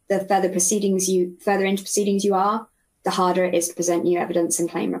 The further into proceedings you are, the harder it is to present new evidence and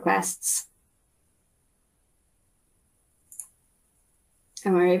claim requests.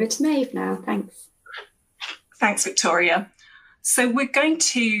 And we're over to Maeve now. Thanks. Thanks, Victoria. So we're going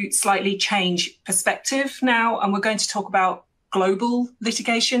to slightly change perspective now, and we're going to talk about global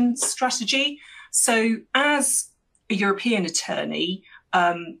litigation strategy. So as a European attorney,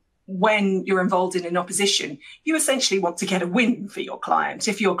 when you're involved in an opposition, you essentially want to get a win for your client.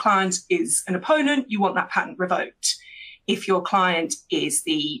 If your client is an opponent, you want that patent revoked. If your client is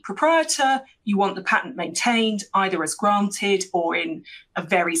the proprietor, you want the patent maintained either as granted or in a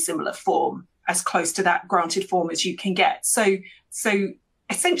very similar form, as close to that granted form as you can get. So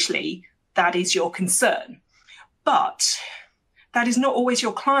essentially, that is your concern. But that is not always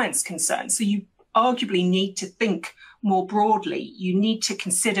your client's concern. So you arguably need to think more broadly. You need to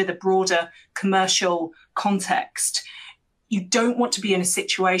consider the broader commercial context. You don't want to be in a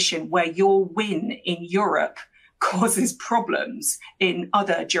situation where your win in Europe causes problems in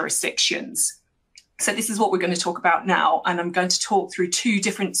other jurisdictions. So this is what we're going to talk about now. And I'm going to talk through two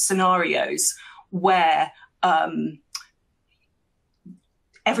different scenarios where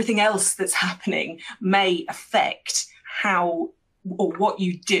everything else that's happening may affect how or what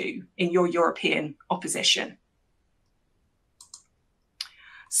you do in your European opposition.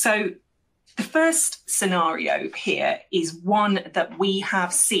 So the first scenario here is one that we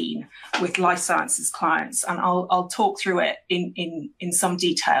have seen with life sciences clients, and I'll talk through it in some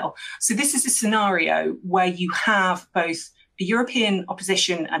detail. So this is a scenario where you have both a European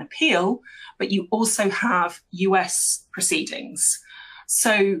opposition and appeal, but you also have US proceedings.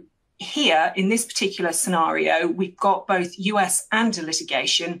 So here, in this particular scenario, we've got both US ANDA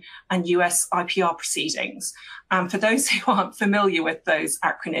litigation and US IPR proceedings. And for those who aren't familiar with those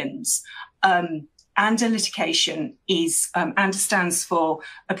acronyms, ANDA litigation is, ANDA stands for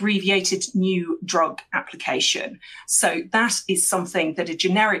Abbreviated New Drug Application. So that is something that a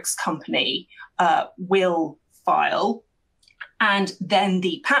generics company will file, and then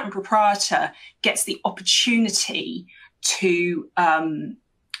the patent proprietor gets the opportunity to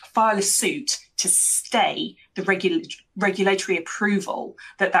file a suit to stay the regulatory approval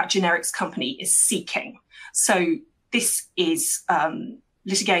that that generics company is seeking. So this is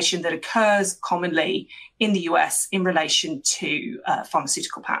litigation that occurs commonly in the US in relation to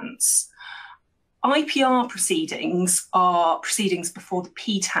pharmaceutical patents. IPR proceedings are proceedings before the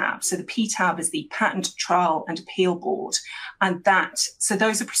PTAB. So the PTAB is the Patent Trial and Appeal Board. And so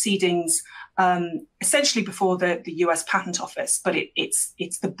those are proceedings essentially before the US Patent Office, but it's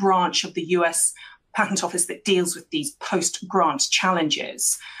the branch of the US Patent Office that deals with these post-grant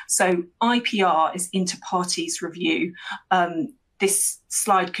challenges. So IPR is inter partes review. This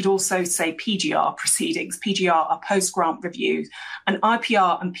slide could also say PGR proceedings. PGR are post-grant review, and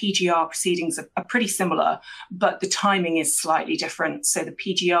IPR and PGR proceedings are pretty similar, but the timing is slightly different. So the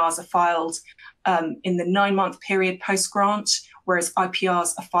PGRs are filed in the 9-month period post-grant, whereas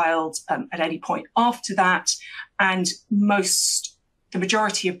IPRs are filed at any point after that. And the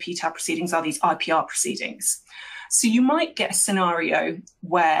majority of PTAB proceedings are these IPR proceedings. So you might get a scenario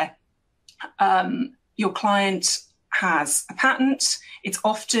where your client has a patent. It's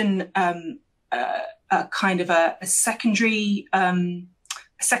often a kind of a secondary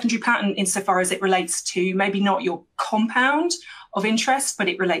patent insofar as it relates to maybe not your compound of interest, but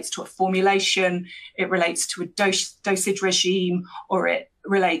it relates to a formulation, it relates to a dosage regime, or it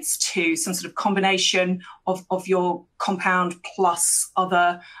relates to some sort of combination of your compound plus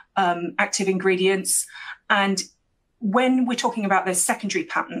other active ingredients. And when we're talking about those secondary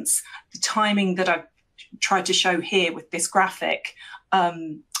patents, the timing that I've tried to show here with this graphic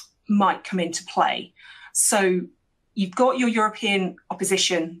might come into play. So you've got your European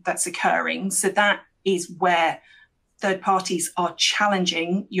opposition that's occurring. So that is where third parties are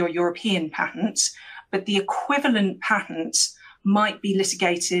challenging your European patent, but the equivalent patent might be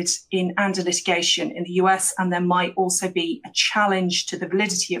litigated in ANDA litigation in the US, and there might also be a challenge to the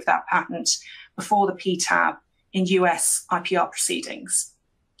validity of that patent before the PTAB in US IPR proceedings.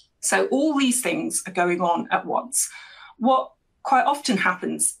 So all these things are going on at once. What quite often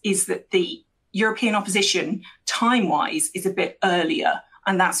happens is that the European opposition, time-wise, is a bit earlier,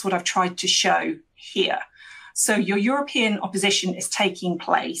 and that's what I've tried to show here. So your European opposition is taking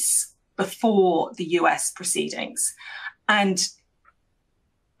place before the US proceedings. And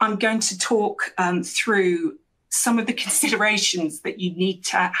I'm going to talk through some of the considerations that you need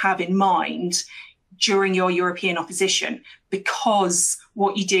to have in mind during your European opposition, because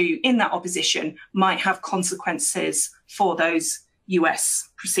what you do in that opposition might have consequences for those US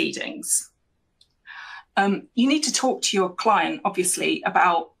proceedings. You need to talk to your client, obviously,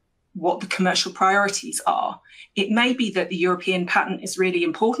 about what the commercial priorities are. It may be that the European patent is really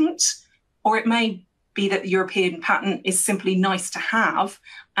important, or it may be that the European patent is simply nice to have,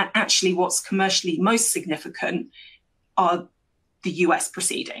 and actually what's commercially most significant are the US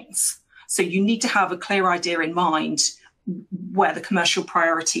proceedings. So you need to have a clear idea in mind where the commercial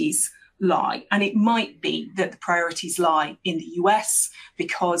priorities lie. And it might be that the priorities lie in the US,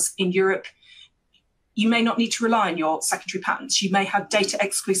 because in Europe, you may not need to rely on your secondary patents. You may have data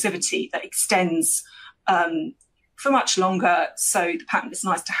exclusivity that extends for much longer. So the patent is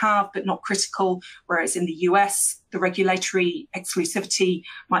nice to have, but not critical. Whereas in the US, the regulatory exclusivity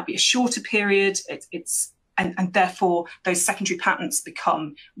might be a shorter period. And therefore, those secondary patents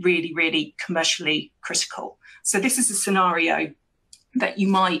become really, really commercially critical. So this is a scenario that you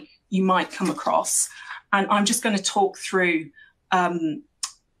might come across. And I'm just going to talk through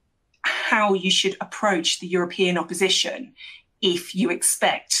how you should approach the European opposition if you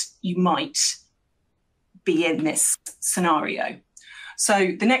expect you might be in this scenario.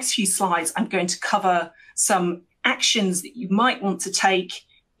 So the next few slides, I'm going to cover some actions that you might want to take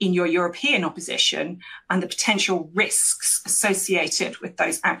in your European opposition and the potential risks associated with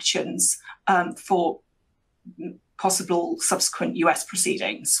those actions for possible subsequent US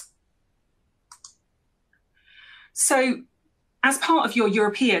proceedings. So as part of your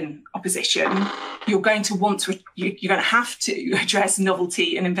European opposition, you're going to have to address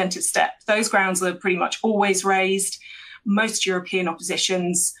novelty and inventive step. Those grounds are pretty much always raised. Most European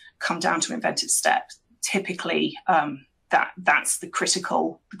oppositions come down to inventive step. Typically, that's the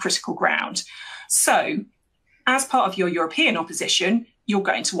critical ground. So as part of your European opposition, you're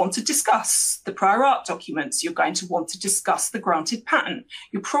going to want to discuss the prior art documents. You're going to want to discuss the granted patent.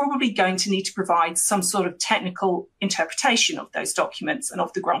 You're probably going to need to provide some sort of technical interpretation of those documents and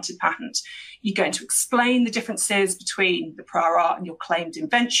of the granted patent. You're going to explain the differences between the prior art and your claimed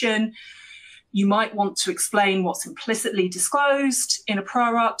invention. You might want to explain what's implicitly disclosed in a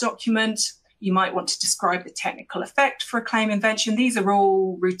prior art document. You might want to describe the technical effect for a claim invention. These are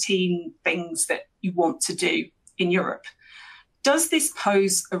all routine things that you want to do in Europe. Does this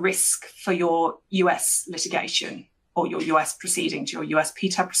pose a risk for your US litigation or your US proceedings, your US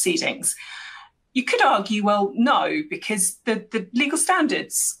PTAB proceedings? You could argue, well, no, because the legal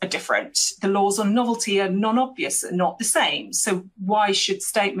standards are different. The laws on novelty are non-obvious, are not the same. So why should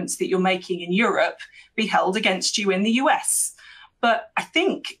statements that you're making in Europe be held against you in the US? But I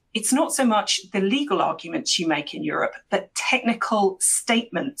think it's not so much the legal arguments you make in Europe, but technical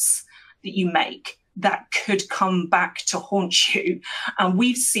statements that you make that could come back to haunt you. And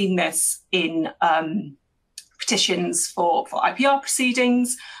we've seen this in petitions for IPR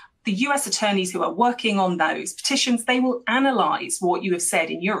proceedings. The US attorneys who are working on those petitions, they will analyze what you have said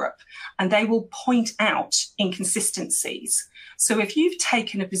in Europe and they will point out inconsistencies. So if you've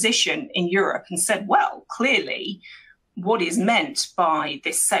taken a position in Europe and said, well, clearly what is meant by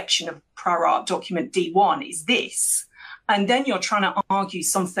this section of prior art document D1 is this, and then you're trying to argue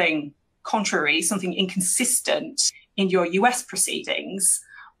something contrary, something inconsistent in your US proceedings,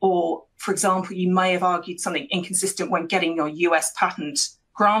 or for example, you may have argued something inconsistent when getting your US patent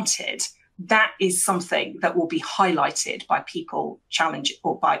granted, that is something that will be highlighted by people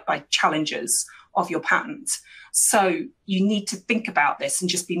by challengers of your patent. So you need to think about this and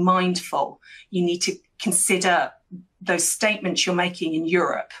just be mindful. You need to consider those statements you're making in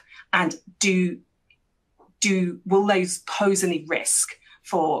Europe and will those pose any risk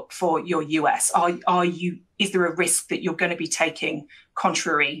for your US? Is there a risk that you're going to be taking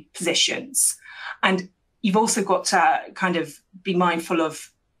contrary positions? And you've also got to kind of be mindful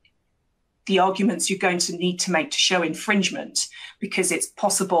of the arguments you're going to need to make to show infringement, because it's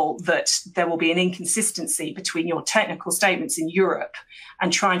possible that there will be an inconsistency between your technical statements in Europe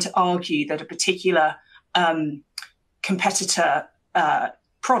and trying to argue that a particular competitor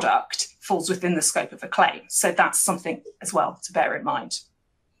product falls within the scope of a claim. So that's something as well to bear in mind.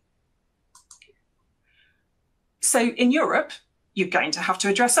 So in Europe, you're going to have to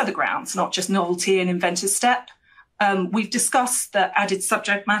address other grounds, not just novelty and inventive step. We've discussed that added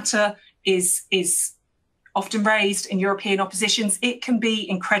subject matter is often raised in European oppositions. It can be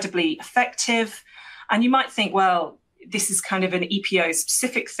incredibly effective. And you might think, well, this is kind of an EPO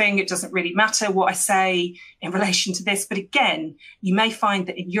specific thing. It doesn't really matter what I say in relation to this. But again, you may find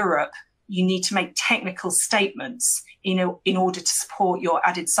that in Europe, you need to make technical statements in order to support your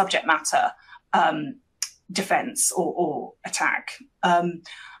added subject matter defense or attack.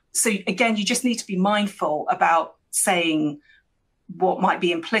 So again, you just need to be mindful about saying what might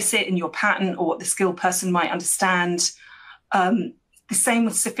be implicit in your patent or what the skilled person might understand. The same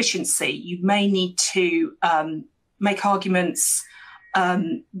with sufficiency. You may need to make arguments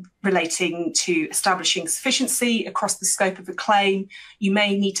relating to establishing sufficiency across the scope of a claim. You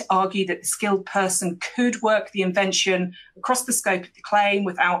may need to argue that the skilled person could work the invention across the scope of the claim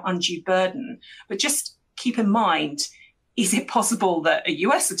without undue burden. But just keep in mind, is it possible that a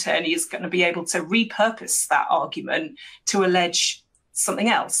US attorney is going to be able to repurpose that argument to allege something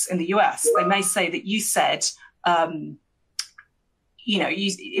else in the US? They may say that you said,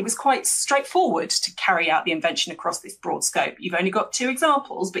 it was quite straightforward to carry out the invention across this broad scope. You've only got 2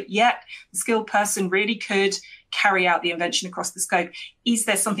 examples, but yet the skilled person really could carry out the invention across the scope. Is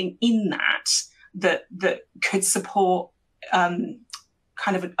there something in that could support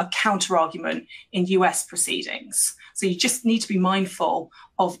kind of a counter argument in US proceedings? So you just need to be mindful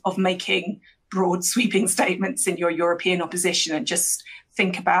of making broad sweeping statements in your European opposition and just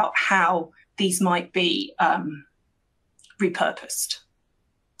think about how these might be repurposed.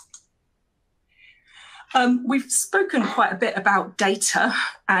 We've spoken quite a bit about data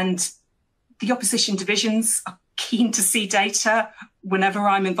and The opposition divisions are keen to see data. Whenever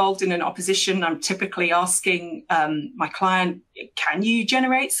I'm involved in an opposition, I'm typically asking my client, can you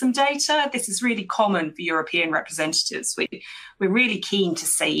generate some data? This is really common for European representatives. We're really keen to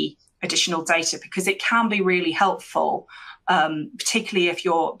see additional data because it can be really helpful, particularly if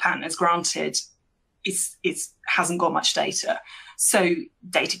your patent is granted, hasn't got much data. So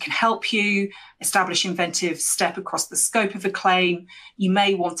data can help you establish inventive step across the scope of a claim. You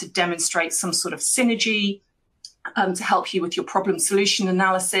may want to demonstrate some sort of synergy to help you with your problem solution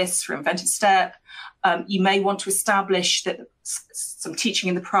analysis for inventive step. You may want to establish that some teaching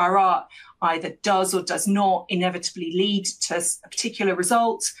in the prior art either does or does not inevitably lead to a particular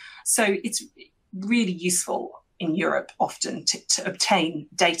result. So it's really useful in Europe often to obtain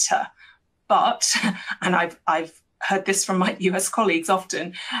data. But, and I've heard this from my US colleagues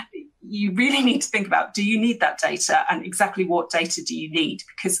often, you really need to think about, do you need that data and exactly what data do you need?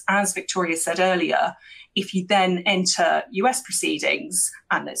 Because as Victoria said earlier, if you then enter US proceedings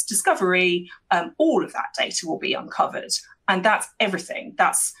and there's discovery, all of that data will be uncovered. And that's everything.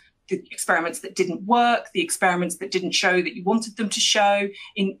 That's the experiments that didn't work, the experiments that didn't show that you wanted them to show.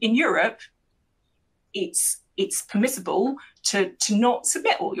 In Europe, it's permissible to not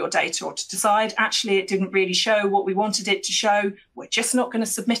submit all your data or to decide, actually, it didn't really show what we wanted it to show. We're just not going to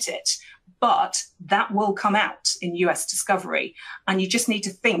submit it. But that will come out in US discovery. And you just need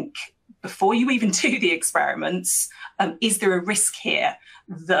to think, before you even do the experiments, is there a risk here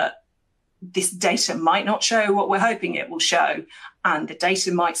that this data might not show what we're hoping it will show, and the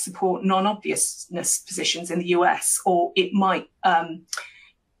data might support non-obviousness positions in the US, or it might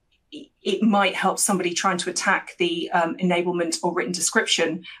help somebody trying to attack the enablement or written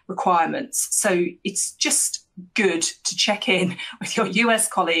description requirements. So it's just good to check in with your US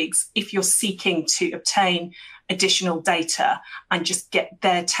colleagues if you're seeking to obtain additional data and just get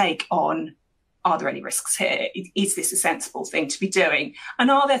their take on, are there any risks here? Is this a sensible thing to be doing?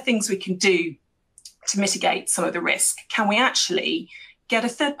 And are there things we can do to mitigate some of the risk? Can we actually get a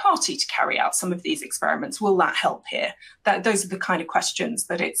third party to carry out some of these experiments? Will that help here? Those are the kind of questions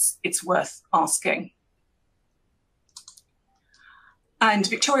that it's worth asking. And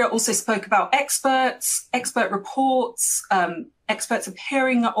Victoria also spoke about experts, expert reports. Experts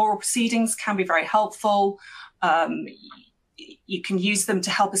appearing at oral proceedings can be very helpful. You can use them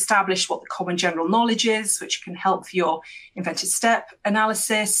to help establish what the common general knowledge is, which can help for your inventive step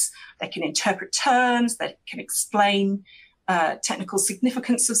analysis. They can interpret terms, they can explain technical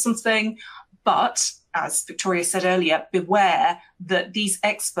significance of something. But as Victoria said earlier, beware that these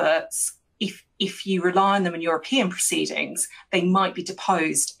experts, if you rely on them in European proceedings, they might be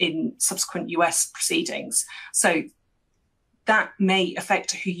deposed in subsequent US proceedings. So that may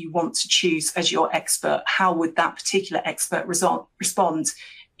affect who you want to choose as your expert. How would that particular expert respond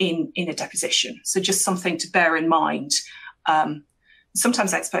in a deposition? So just something to bear in mind.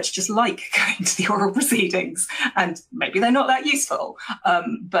 Sometimes experts just like going to the oral proceedings, and maybe they're not that useful.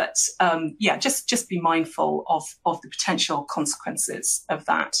 Yeah, just be mindful of the potential consequences of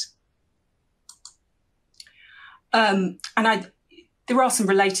that. There are some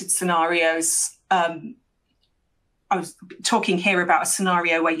related scenarios. I was talking here about a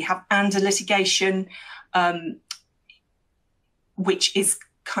scenario where you have ANDA litigation, which is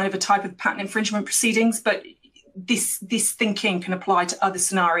kind of a type of patent infringement proceedings, but this thinking can apply to other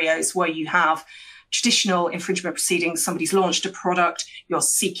scenarios where you have traditional infringement proceedings. Somebody's launched a product, you're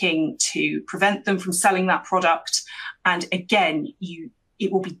seeking to prevent them from selling that product. And again,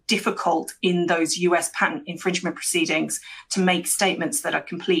 it will be difficult in those US patent infringement proceedings to make statements that are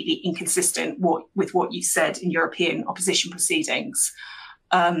completely inconsistent with what you said in European opposition proceedings.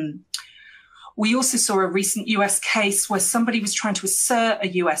 We also saw a recent US case where somebody was trying to assert a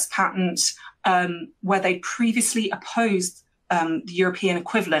US patent where they previously opposed the European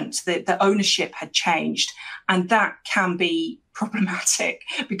equivalent. The ownership had changed, and that can be problematic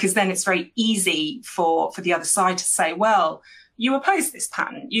because then it's very easy for the other side to say, well, you oppose this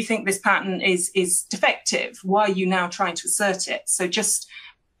patent. You think this patent is defective. Why are you now trying to assert it? So just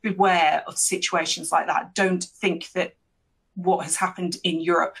beware of situations like that. Don't think that what has happened in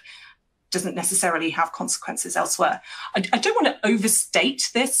Europe doesn't necessarily have consequences elsewhere. I don't want to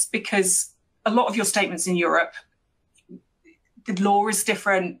overstate this because a lot of your statements in Europe, the law is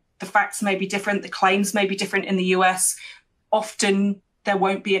different, the facts may be different, the claims may be different in the US. Often there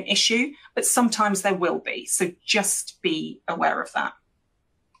won't be an issue, but sometimes there will be. So just be aware of that.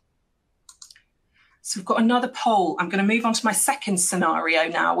 So we've got another poll. I'm going to move on to my second scenario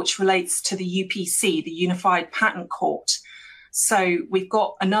now, which relates to the UPC, the Unified Patent Court. So we've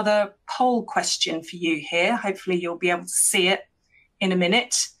got another poll question for you here. Hopefully you'll be able to see it in a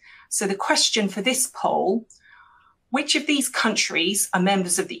minute. So the question for this poll: which of these countries are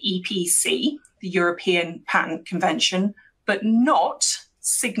members of the EPC, the European Patent Convention, but not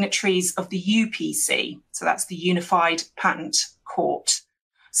signatories of the UPC? So that's the Unified Patent Court.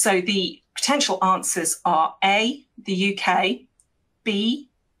 So the potential answers are A, the UK, B,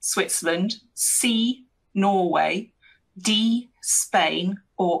 Switzerland, C, Norway, D, Spain,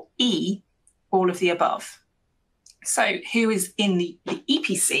 or E, all of the above. So who is in the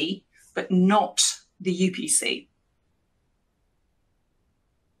EPC, but not the UPC?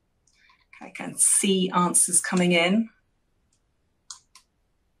 I can see answers coming in.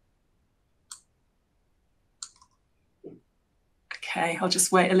 Okay, I'll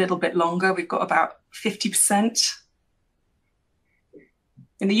just wait a little bit longer. We've got about 50%.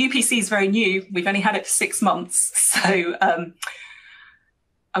 And the UPC is very new. We've only had it for 6 months. So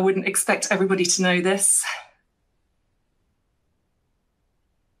I wouldn't expect everybody to know this.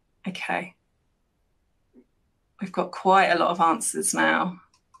 Okay. We've got quite a lot of answers now.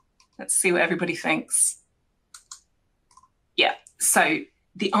 Let's see what everybody thinks. Yeah, so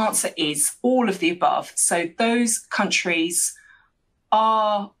the answer is all of the above. So those countries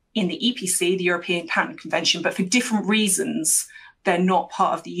are in the EPC, the European Patent Convention, but for different reasons, they're not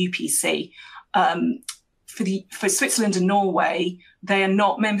part of the UPC. For Switzerland and Norway, they are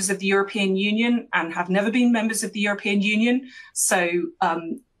not members of the European Union and have never been members of the European Union, so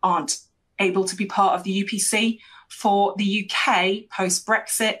aren't able to be part of the UPC. For the UK,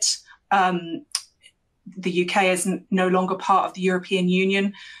 post-Brexit, the UK is no longer part of the European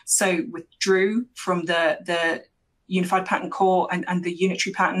Union, so withdrew from the Unified Patent Court and the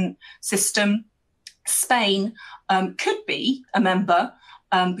unitary patent system. Spain could be a member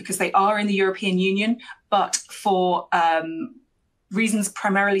because they are in the European Union, but for reasons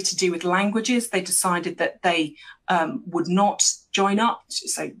primarily to do with languages, they decided that they would not join up,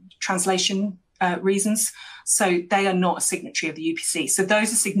 so translation reasons. So they are not a signatory of the UPC. So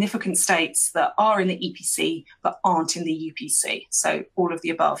those are significant states that are in the EPC but aren't in the UPC. So all of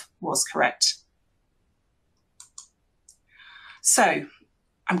the above was correct. So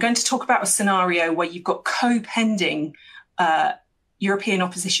I'm going to talk about a scenario where you've got co-pending European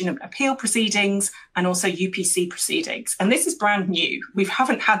opposition and appeal proceedings and also UPC proceedings. And this is brand new. We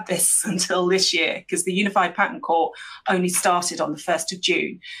haven't had this until this year because the Unified Patent Court only started on the 1st of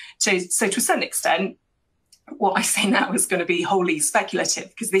June. So to a certain extent, what I say now is going to be wholly speculative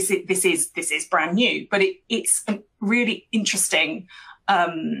because this is brand new, but it's a really interesting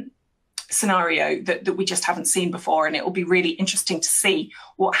scenario that we just haven't seen before, and it will be really interesting to see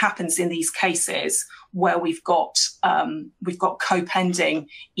what happens in these cases where we've got co-pending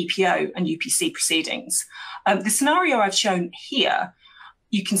EPO and UPC proceedings. The scenario I've shown here,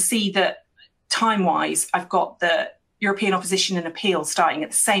 you can see that time-wise, I've got the European opposition and appeal starting at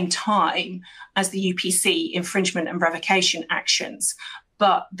the same time as the UPC infringement and revocation actions.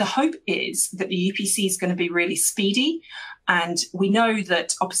 But the hope is that the UPC is going to be really speedy. And we know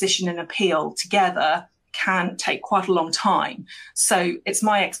that opposition and appeal together can take quite a long time. So it's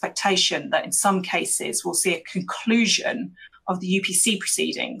my expectation that in some cases we'll see a conclusion of the UPC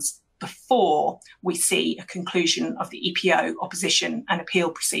proceedings before we see a conclusion of the EPO opposition and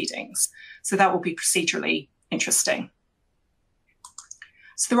appeal proceedings. So that will be procedurally interesting.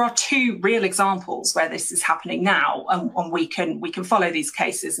 So there are 2 real examples where this is happening now, and we can follow these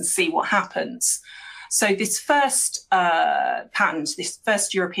cases and see what happens. So this first patent, this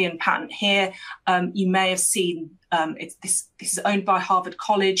first European patent here, you may have seen this is owned by Harvard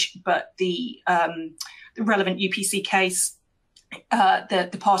College, but the relevant UPC case,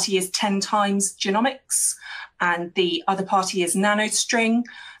 the party is 10 times genomics and the other party is nanostring.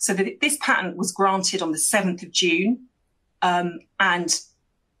 So this patent was granted on the 7th of June and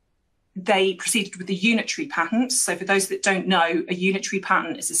they proceeded with the unitary patent. So for those that don't know, a unitary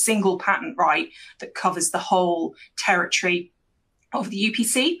patent is a single patent right that covers the whole territory of the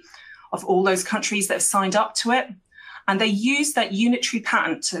UPC, of all those countries that have signed up to it. And they used that unitary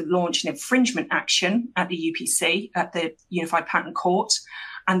patent to launch an infringement action at the UPC, at the Unified Patent Court.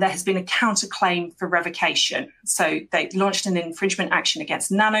 And there has been a counterclaim for revocation. So they launched an infringement action against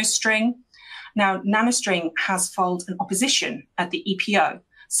Nanostring. Now, Nanostring has filed an opposition at the EPO.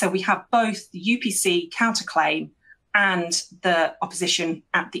 So we have both the UPC counterclaim and the opposition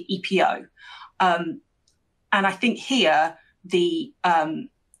at the EPO. And I think here, the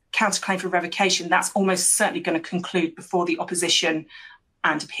counterclaim for revocation, that's almost certainly going to conclude before the opposition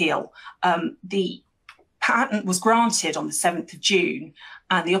and appeal. The patent was granted on the 7th of June,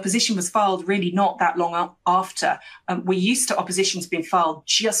 and the opposition was filed really not that long after. We're used to oppositions being filed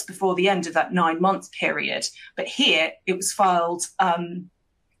just before the end of that 9-month period. But here, it was filed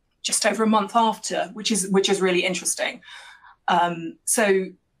just over a month after, which is really interesting.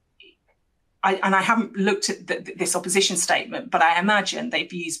 I haven't looked at this opposition statement, but I imagine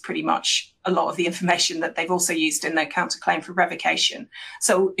they've used pretty much a lot of the information that they've also used in their counterclaim for revocation.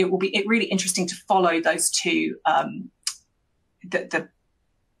 So it will be really interesting to follow those two, the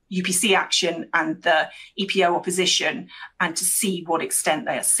UPC action and the EPO opposition, and to see what extent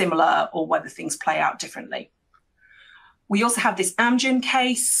they are similar or whether things play out differently. We also have this Amgen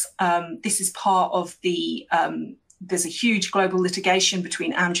case. This is part of the there's a huge global litigation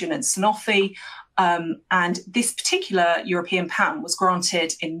between Amgen and Sanofi. And this particular European patent was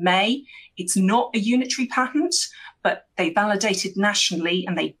granted in May. It's not a unitary patent, but they validated nationally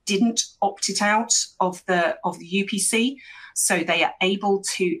and they didn't opt it out of the UPC. So they are able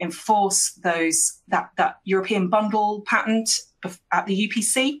to enforce that European bundle patent at the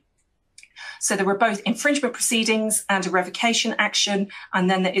UPC. So there were both infringement proceedings and a revocation action, and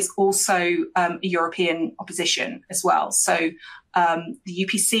then there is also a European opposition as well. So the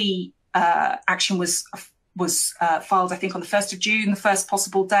UPC action was filed, I think, on the 1st of June, the first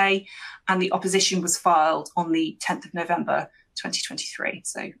possible day, and the opposition was filed on the 10th of November 2023,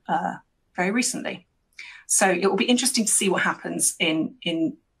 so very recently. So it will be interesting to see what happens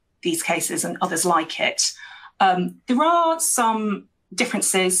in these cases and others like it. There are some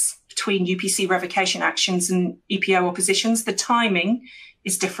differences between UPC revocation actions and EPO oppositions. The timing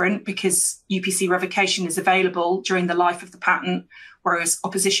is different because UPC revocation is available during the life of the patent, whereas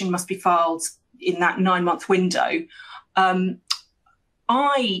opposition must be filed in that 9-month window. In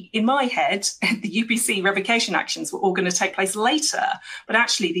my head, the UPC revocation actions were all going to take place later, but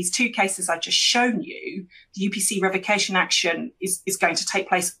actually these two cases I've just shown you, the UPC revocation action is going to take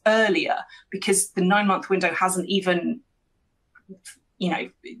place earlier because the 9-month window hasn't even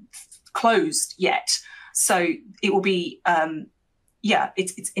closed yet. So it will be,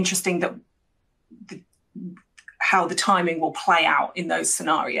 it's interesting that how the timing will play out in those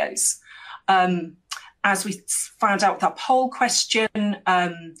scenarios. As we found out with our poll question,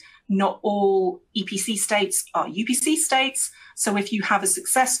 not all EPC states are UPC states. So if you have a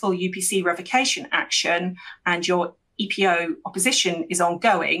successful UPC revocation action and your EPO opposition is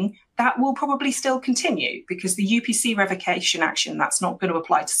ongoing, that will probably still continue because the UPC revocation action, that's not going to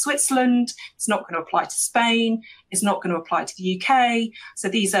apply to Switzerland, it's not going to apply to Spain, it's not going to apply to the UK. So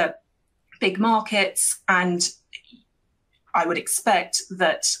these are big markets, and I would expect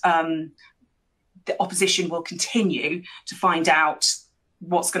that the opposition will continue to find out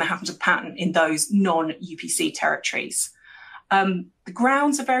what's going to happen to the patent in those non-UPC territories. The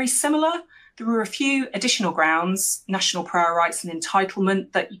grounds are very similar. There were a few additional grounds, national prior rights and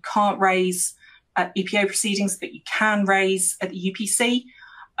entitlement, that you can't raise at EPO proceedings that you can raise at the UPC.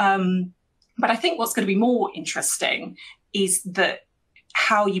 But I think what's going to be more interesting is that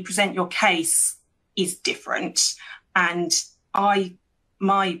how you present your case is different. And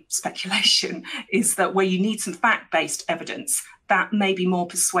my speculation is that where you need some fact-based evidence, that may be more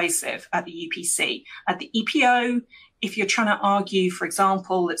persuasive at the UPC. At the EPO, if you're trying to argue, for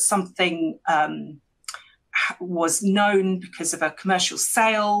example, that something was known because of a commercial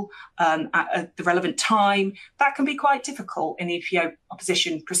sale at the relevant time, that can be quite difficult in EPO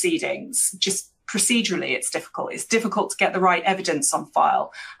opposition proceedings. Just procedurally, it's difficult. It's difficult to get the right evidence on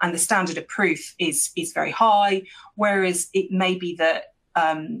file, and the standard of proof is very high, whereas it may be that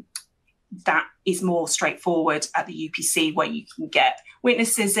that is more straightforward at the UPC, where you can get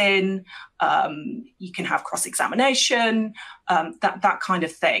witnesses in, you can have cross-examination, that kind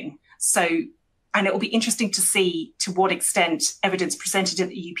of thing. So, and it will be interesting to see to what extent evidence presented at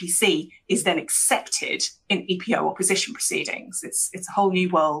the UPC is then accepted in EPO opposition proceedings. It's a whole new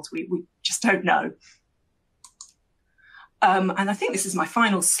world. We just don't know. And I think this is my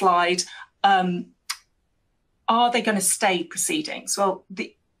final slide. Are they going to stay proceedings? Well,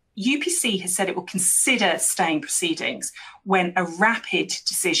 the UPC has said it will consider staying proceedings when a rapid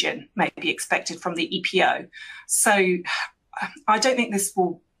decision may be expected from the EPO. So I don't think this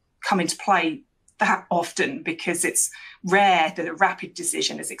will come into play that often because it's rare that a rapid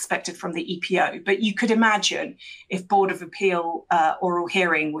decision is expected from the EPO. But you could imagine if Board of Appeal oral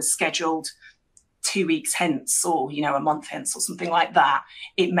hearing was scheduled 2 weeks hence, or a month hence, or something like that,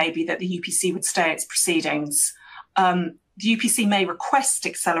 it may be that the UPC would stay its proceedings. The UPC may request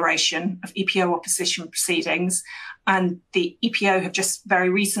acceleration of EPO opposition proceedings, and the EPO have just very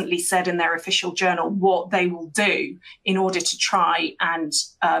recently said in their official journal what they will do in order to try and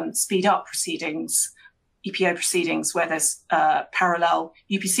speed up proceedings, EPO proceedings, where there's parallel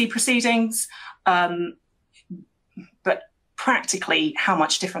UPC proceedings. But practically how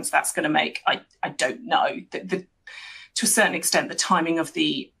much difference that's going to make, I don't know. To a certain extent, the timing of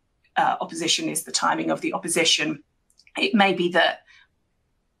the opposition is the timing of the opposition. It may be that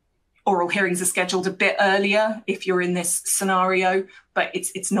oral hearings are scheduled a bit earlier if you're in this scenario, but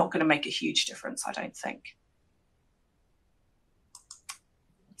it's not going to make a huge difference, I don't think.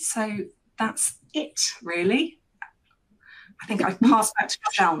 So that's it, really. I think I've passed back to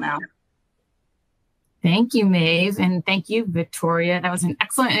Michelle now. Thank you, Maeve, and thank you, Victoria. That was an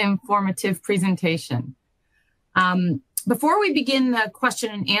excellent and informative presentation. Before we begin the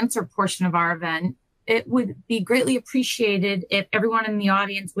question and answer portion of our event, it would be greatly appreciated if everyone in the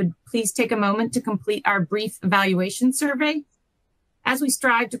audience would please take a moment to complete our brief evaluation survey. As we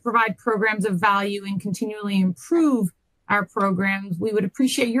strive to provide programs of value and continually improve our programs, we would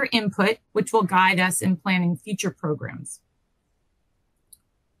appreciate your input, which will guide us in planning future programs.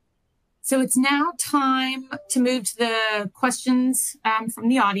 So it's now time to move to the questions from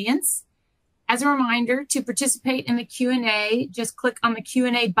the audience. As a reminder, to participate in the Q&A, just click on the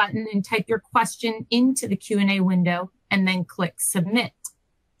Q&A button and type your question into the Q&A window and then click submit.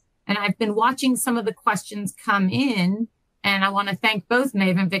 And I've been watching some of the questions come in, and I want to thank both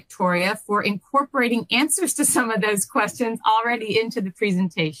Maeve and Victoria for incorporating answers to some of those questions already into the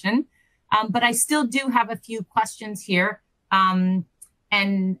presentation. But I still do have a few questions here. And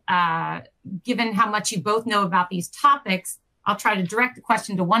given how much you both know about these topics, I'll try to direct the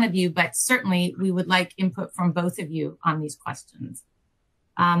question to one of you, but certainly we would like input from both of you on these questions.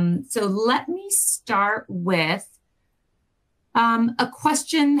 So let me start with a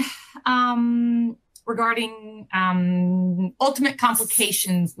question regarding ultimate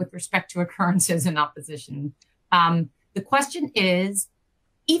complications with respect to occurrences in opposition. The question is,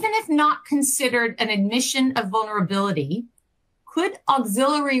 even if not considered an admission of vulnerability, could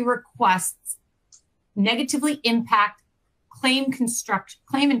auxiliary requests negatively impact claim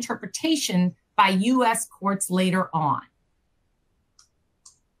interpretation by U.S. courts later on?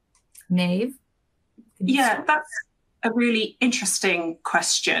 Maeve? Yeah, that's a really interesting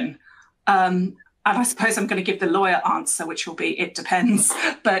question. And I suppose I'm going to give the lawyer answer, which will be, it depends.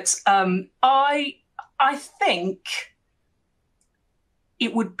 But I think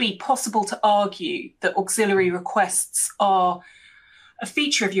it would be possible to argue that auxiliary requests are a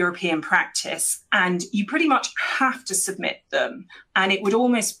feature of European practice, and you pretty much have to submit them. And it would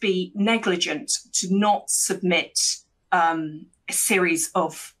almost be negligent to not submit a series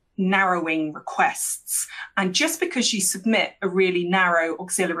of narrowing requests. And just because you submit a really narrow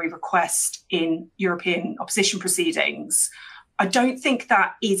auxiliary request in European opposition proceedings, I don't think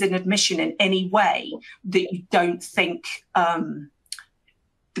that is an admission in any way that you don't think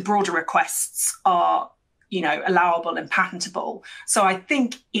the broader requests are, you know, allowable and patentable. So I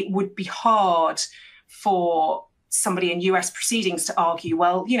think it would be hard for somebody in US proceedings to argue,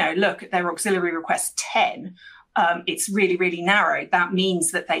 well, you know, look, their auxiliary request 10, it's really, really narrow. That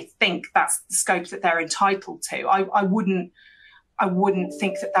means that they think that's the scope that they're entitled to. I wouldn't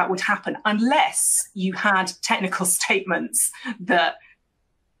think that that would happen unless you had technical statements that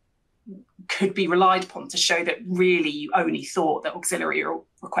could be relied upon to show that really you only thought that auxiliary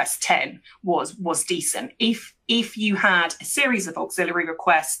request 10 was decent. If you had a series of auxiliary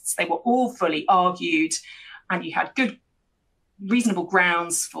requests, they were all fully argued, and you had good, reasonable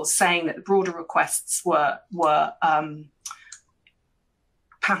grounds for saying that the broader requests were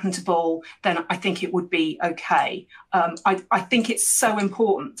patentable, then I think it would be okay. I think it's so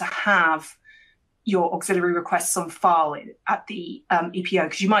important to have your auxiliary requests on file at the EPO,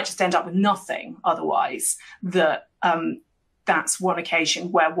 because you might just end up with nothing otherwise. That's one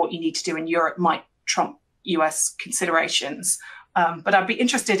occasion where what you need to do in Europe might trump US considerations. But I'd be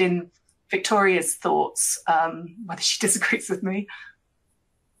interested in Victoria's thoughts, whether she disagrees with me.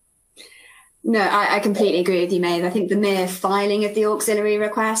 No, I completely agree with you, Maeve. I think the mere filing of the auxiliary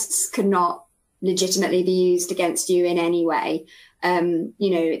requests could not legitimately be used against you in any way. You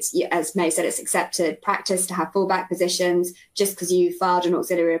know, it's, as Maeve said, it's accepted practice to have fallback positions. Just because you filed an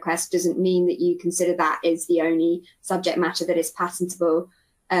auxiliary request doesn't mean that you consider that is the only subject matter that is patentable.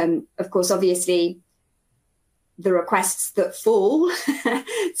 Of course, obviously, the requests that fall,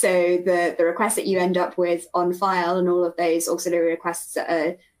 so the requests that you end up with on file and all of those auxiliary requests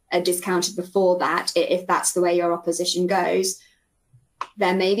that are discounted before that, if that's the way your opposition goes,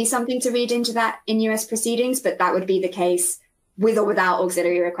 there may be something to read into that in US proceedings, but that would be the case with or without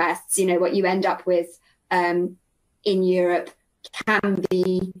auxiliary requests. You know, what you end up with in Europe can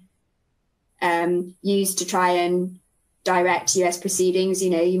be used to try and direct US proceedings.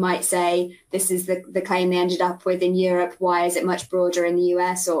 You know, you might say, this is the claim they ended up with in Europe. Why is it much broader in the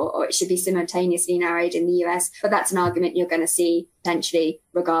US? Or it should be simultaneously narrowed in the US. But that's an argument you're going to see potentially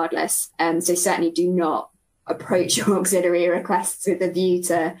regardless. So certainly do not approach your auxiliary requests with a view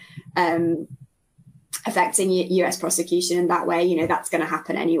to affecting US prosecution in that way, that's going to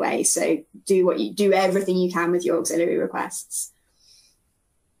happen anyway. So do everything you can with your auxiliary requests.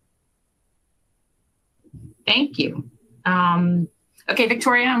 Thank you. Okay,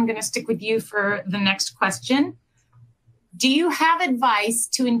 Victoria, I'm going to stick with you for the next question. Do you have advice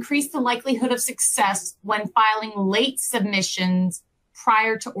to increase the likelihood of success when filing late submissions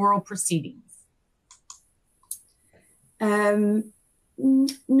prior to oral proceedings? No.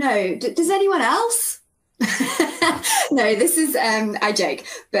 Does anyone else? No, this is, I joke,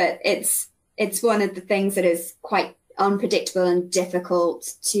 but it's one of the things that is quite unpredictable and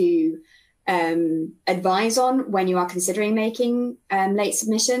difficult to advise on when you are considering making late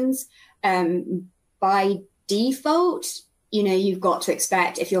submissions. By default, you've got to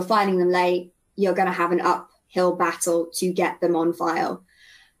expect if you're filing them late, you're going to have an uphill battle to get them on file.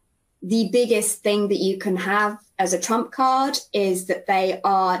 The biggest thing that you can have as a trump card is that they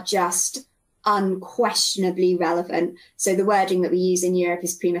are just unquestionably relevant. So the wording that we use in Europe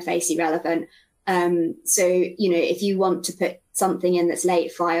is prima facie relevant. So, if you want to put something in that's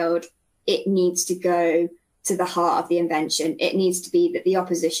late filed, it needs to go to the heart of the invention. It needs to be that the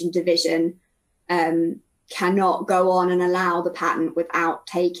opposition division cannot go on and allow the patent without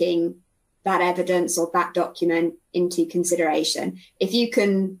taking that evidence or that document into consideration. If you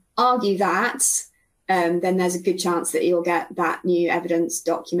can argue that, then there's a good chance that you'll get that new evidence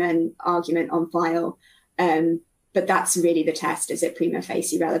document argument on file. But that's really the test. Is it prima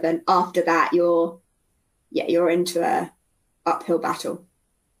facie relevant? After that, you're into a uphill battle.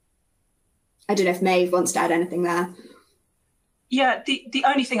 I don't know if Maeve wants to add anything there. Yeah, the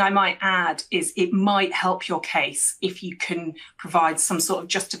only thing I might add is it might help your case if you can provide some sort of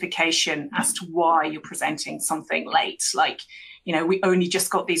justification as to why you're presenting something late. Like, we only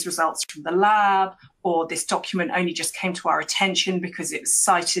just got these results from the lab, or this document only just came to our attention because it was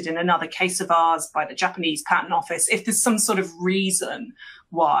cited in another case of ours by the Japanese Patent Office. If there's some sort of reason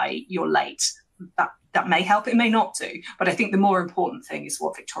why you're late, that may help, it may not do. But I think the more important thing is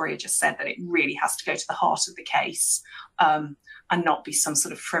what Victoria just said, that it really has to go to the heart of the case and not be some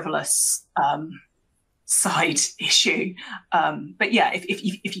sort of frivolous side issue. But yeah,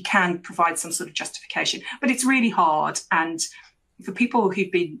 if you can provide some sort of justification. But it's really hard. And for people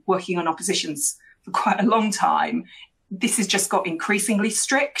who've been working on oppositions for quite a long time, this has just got increasingly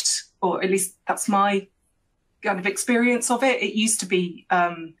strict, or at least that's my kind of experience of it. It used to be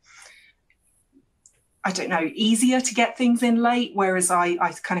easier to get things in late, whereas I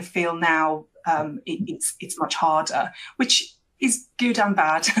kind of feel now it's much harder, which is good and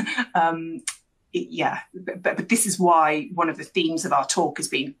bad. But this is why one of the themes of our talk has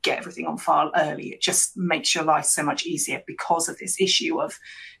been get everything on file early. It just makes your life so much easier because of this issue of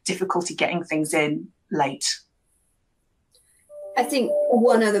difficulty getting things in late. I think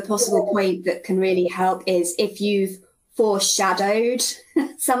one other possible point that can really help is if you've foreshadowed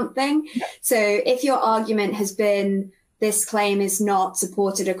something. So if your argument has been this claim is not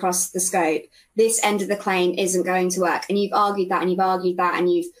supported across the scope, this end of the claim isn't going to work, and you've argued that and you've argued that,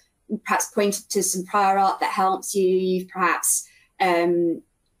 and you've perhaps pointed to some prior art that helps you, you've perhaps done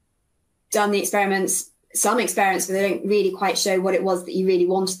the experiments, some experiments, but they don't really quite show what it was that you really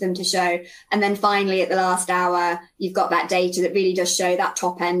wanted them to show. And then finally at the last hour, you've got that data that really does show that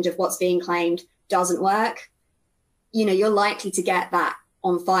top end of what's being claimed doesn't work. You're likely to get that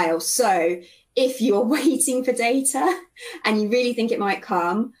on file. So if you're waiting for data and you really think it might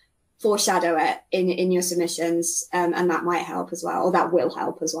come, foreshadow it in your submissions, and that might help as well, or that will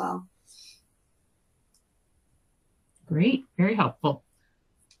help as well. Great, very helpful.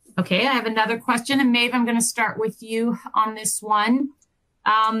 Okay, I have another question, and Maeve, I'm going to start with you on this one.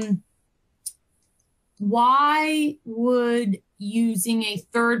 Why would using a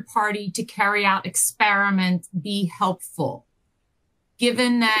third party to carry out experiments be helpful,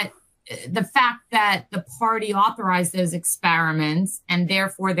 given that the fact that the party authorized those experiments and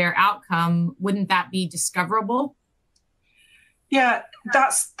therefore their outcome, wouldn't that be discoverable? Yeah,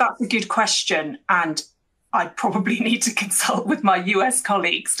 that's a good question. And I probably need to consult with my US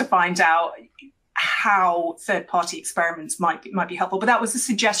colleagues to find out how third-party experiments might be helpful. But that was a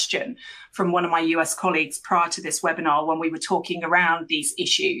suggestion from one of my US colleagues prior to this webinar when we were talking around these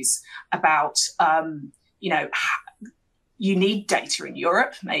issues about, you need data in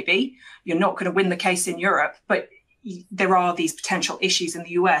Europe, maybe. You're not going to win the case in Europe, but there are these potential issues in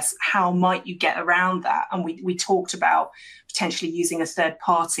the US. How might you get around that? And we talked about potentially using a third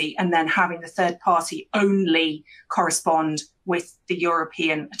party and then having the third party only correspond with the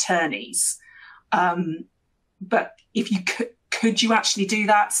European attorneys. But if you could, Could you actually do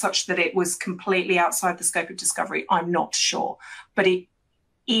that such that it was completely outside the scope of discovery? I'm not sure. But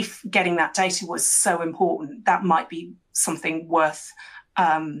if getting that data was so important, that might be something worth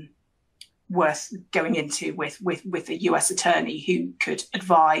going into with a US attorney who could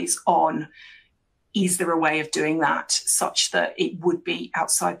advise on, is there a way of doing that such that it would be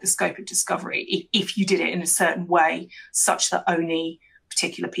outside the scope of discovery if you did it in a certain way such that only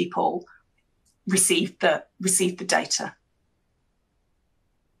particular people received the data.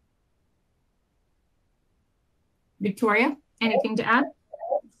 Victoria, anything to add?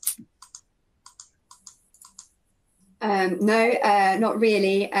 No, not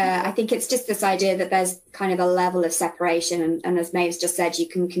really. I think it's just this idea that there's kind of a level of separation. And as Maeve's just said, you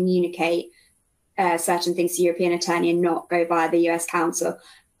can communicate certain things to the European attorney and not go via the US counsel.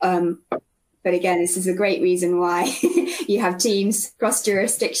 But again, this is a great reason why you have teams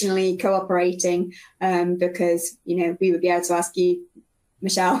cross-jurisdictionally cooperating, because, you know, we would be able to ask you,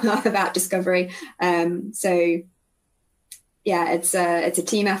 Michelle, about discovery. So, yeah, it's a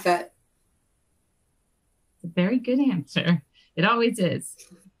team effort. A very good answer. It always is.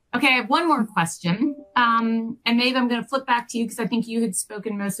 Okay, I have one more question. And Maeve, I'm going to flip back to you because I think you had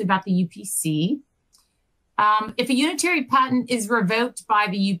spoken mostly about the UPC. If a unitary patent is revoked by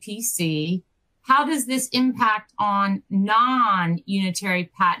the UPC, how does this impact on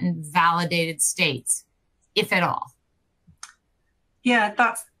non-unitary patent validated states, if at all? Yeah,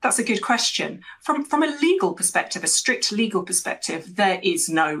 that's a good question. From a legal perspective, a strict legal perspective, there is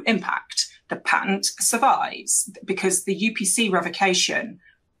no impact. The patent survives because the UPC revocation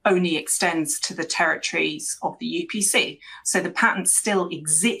only extends to the territories of the UPC. So the patent still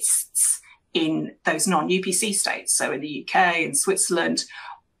exists in those non-UPC states, so in the UK and Switzerland.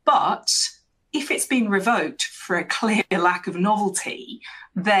 But if it's been revoked for a clear lack of novelty,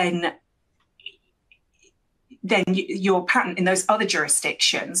 then your patent in those other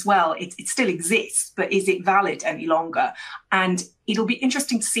jurisdictions, well, it still exists, but is it valid any longer? And it'll be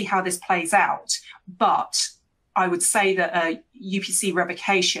interesting to see how this plays out. But I would say that a UPC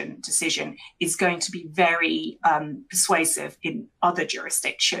revocation decision is going to be very persuasive in other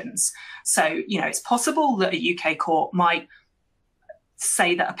jurisdictions. So, you know, it's possible that a UK court might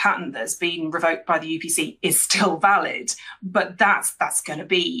say that a patent that's been revoked by the UPC is still valid, but that's going to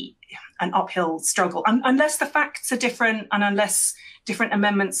be an uphill struggle unless the facts are different and unless different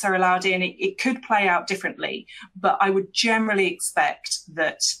amendments are allowed in. It could play out differently, but I would generally expect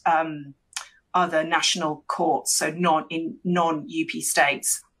that other national courts, so non-UP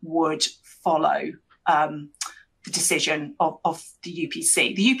states, would follow the decision of the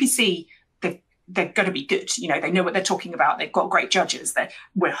UPC. The UPC, they're going to be good. You know, they know what they're talking about. They've got great judges.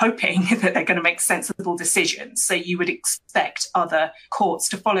 We're hoping that they're going to make sensible decisions. So you would expect other courts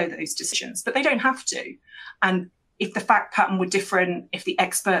to follow those decisions, but they don't have to. And if the fact pattern were different, if the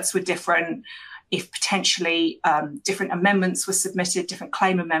experts were different, if potentially different amendments were submitted, different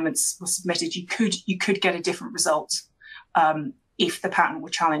claim amendments were submitted, you could get a different result if the patent were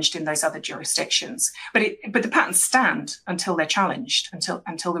challenged in those other jurisdictions. But the patents stand until they're challenged,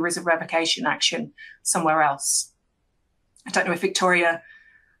 until there is a revocation action somewhere else. I don't know if Victoria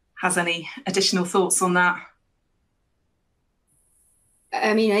has any additional thoughts on that.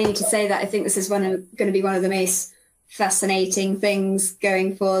 I mean, I need to say that I think this is going to be one of the most fascinating things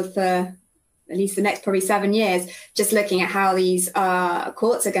going forward for at least the next probably 7 years, just looking at how these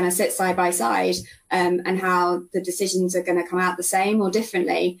courts are going to sit side by side, and how the decisions are going to come out the same or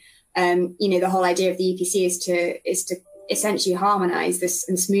differently. You know, the whole idea of the UPC is to essentially harmonise this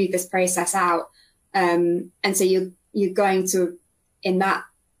and smooth this process out. And so you're going to, in that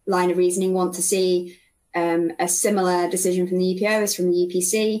line of reasoning, want to see a similar decision from the EPO as from the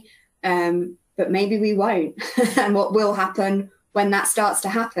UPC, but maybe we won't. And what will happen when that starts to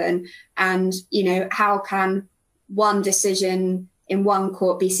happen? And, you know, how can one decision in one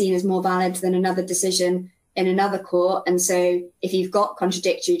court be seen as more valid than another decision in another court? And so if you've got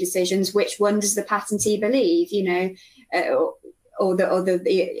contradictory decisions, which one does the patentee believe, you know, or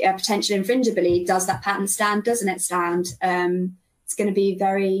the potential infringer believe? Does that patent stand? Doesn't it stand? It's going to be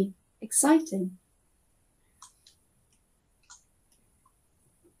very exciting.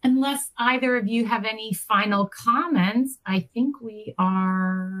 Unless either of you have any final comments, I think we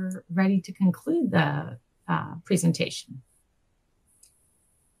are ready to conclude the presentation.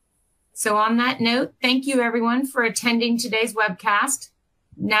 So on that note, thank you everyone for attending today's webcast,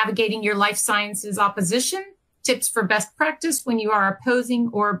 Navigating Your Life Sciences Opposition, Tips for Best Practice When You Are Opposing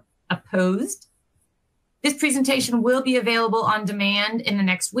or Opposed. This presentation will be available on demand in the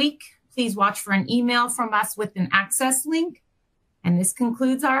next week. Please watch for an email from us with an access link. And this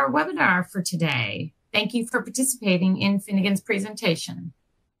concludes our webinar for today. Thank you for participating in Finnegan's presentation.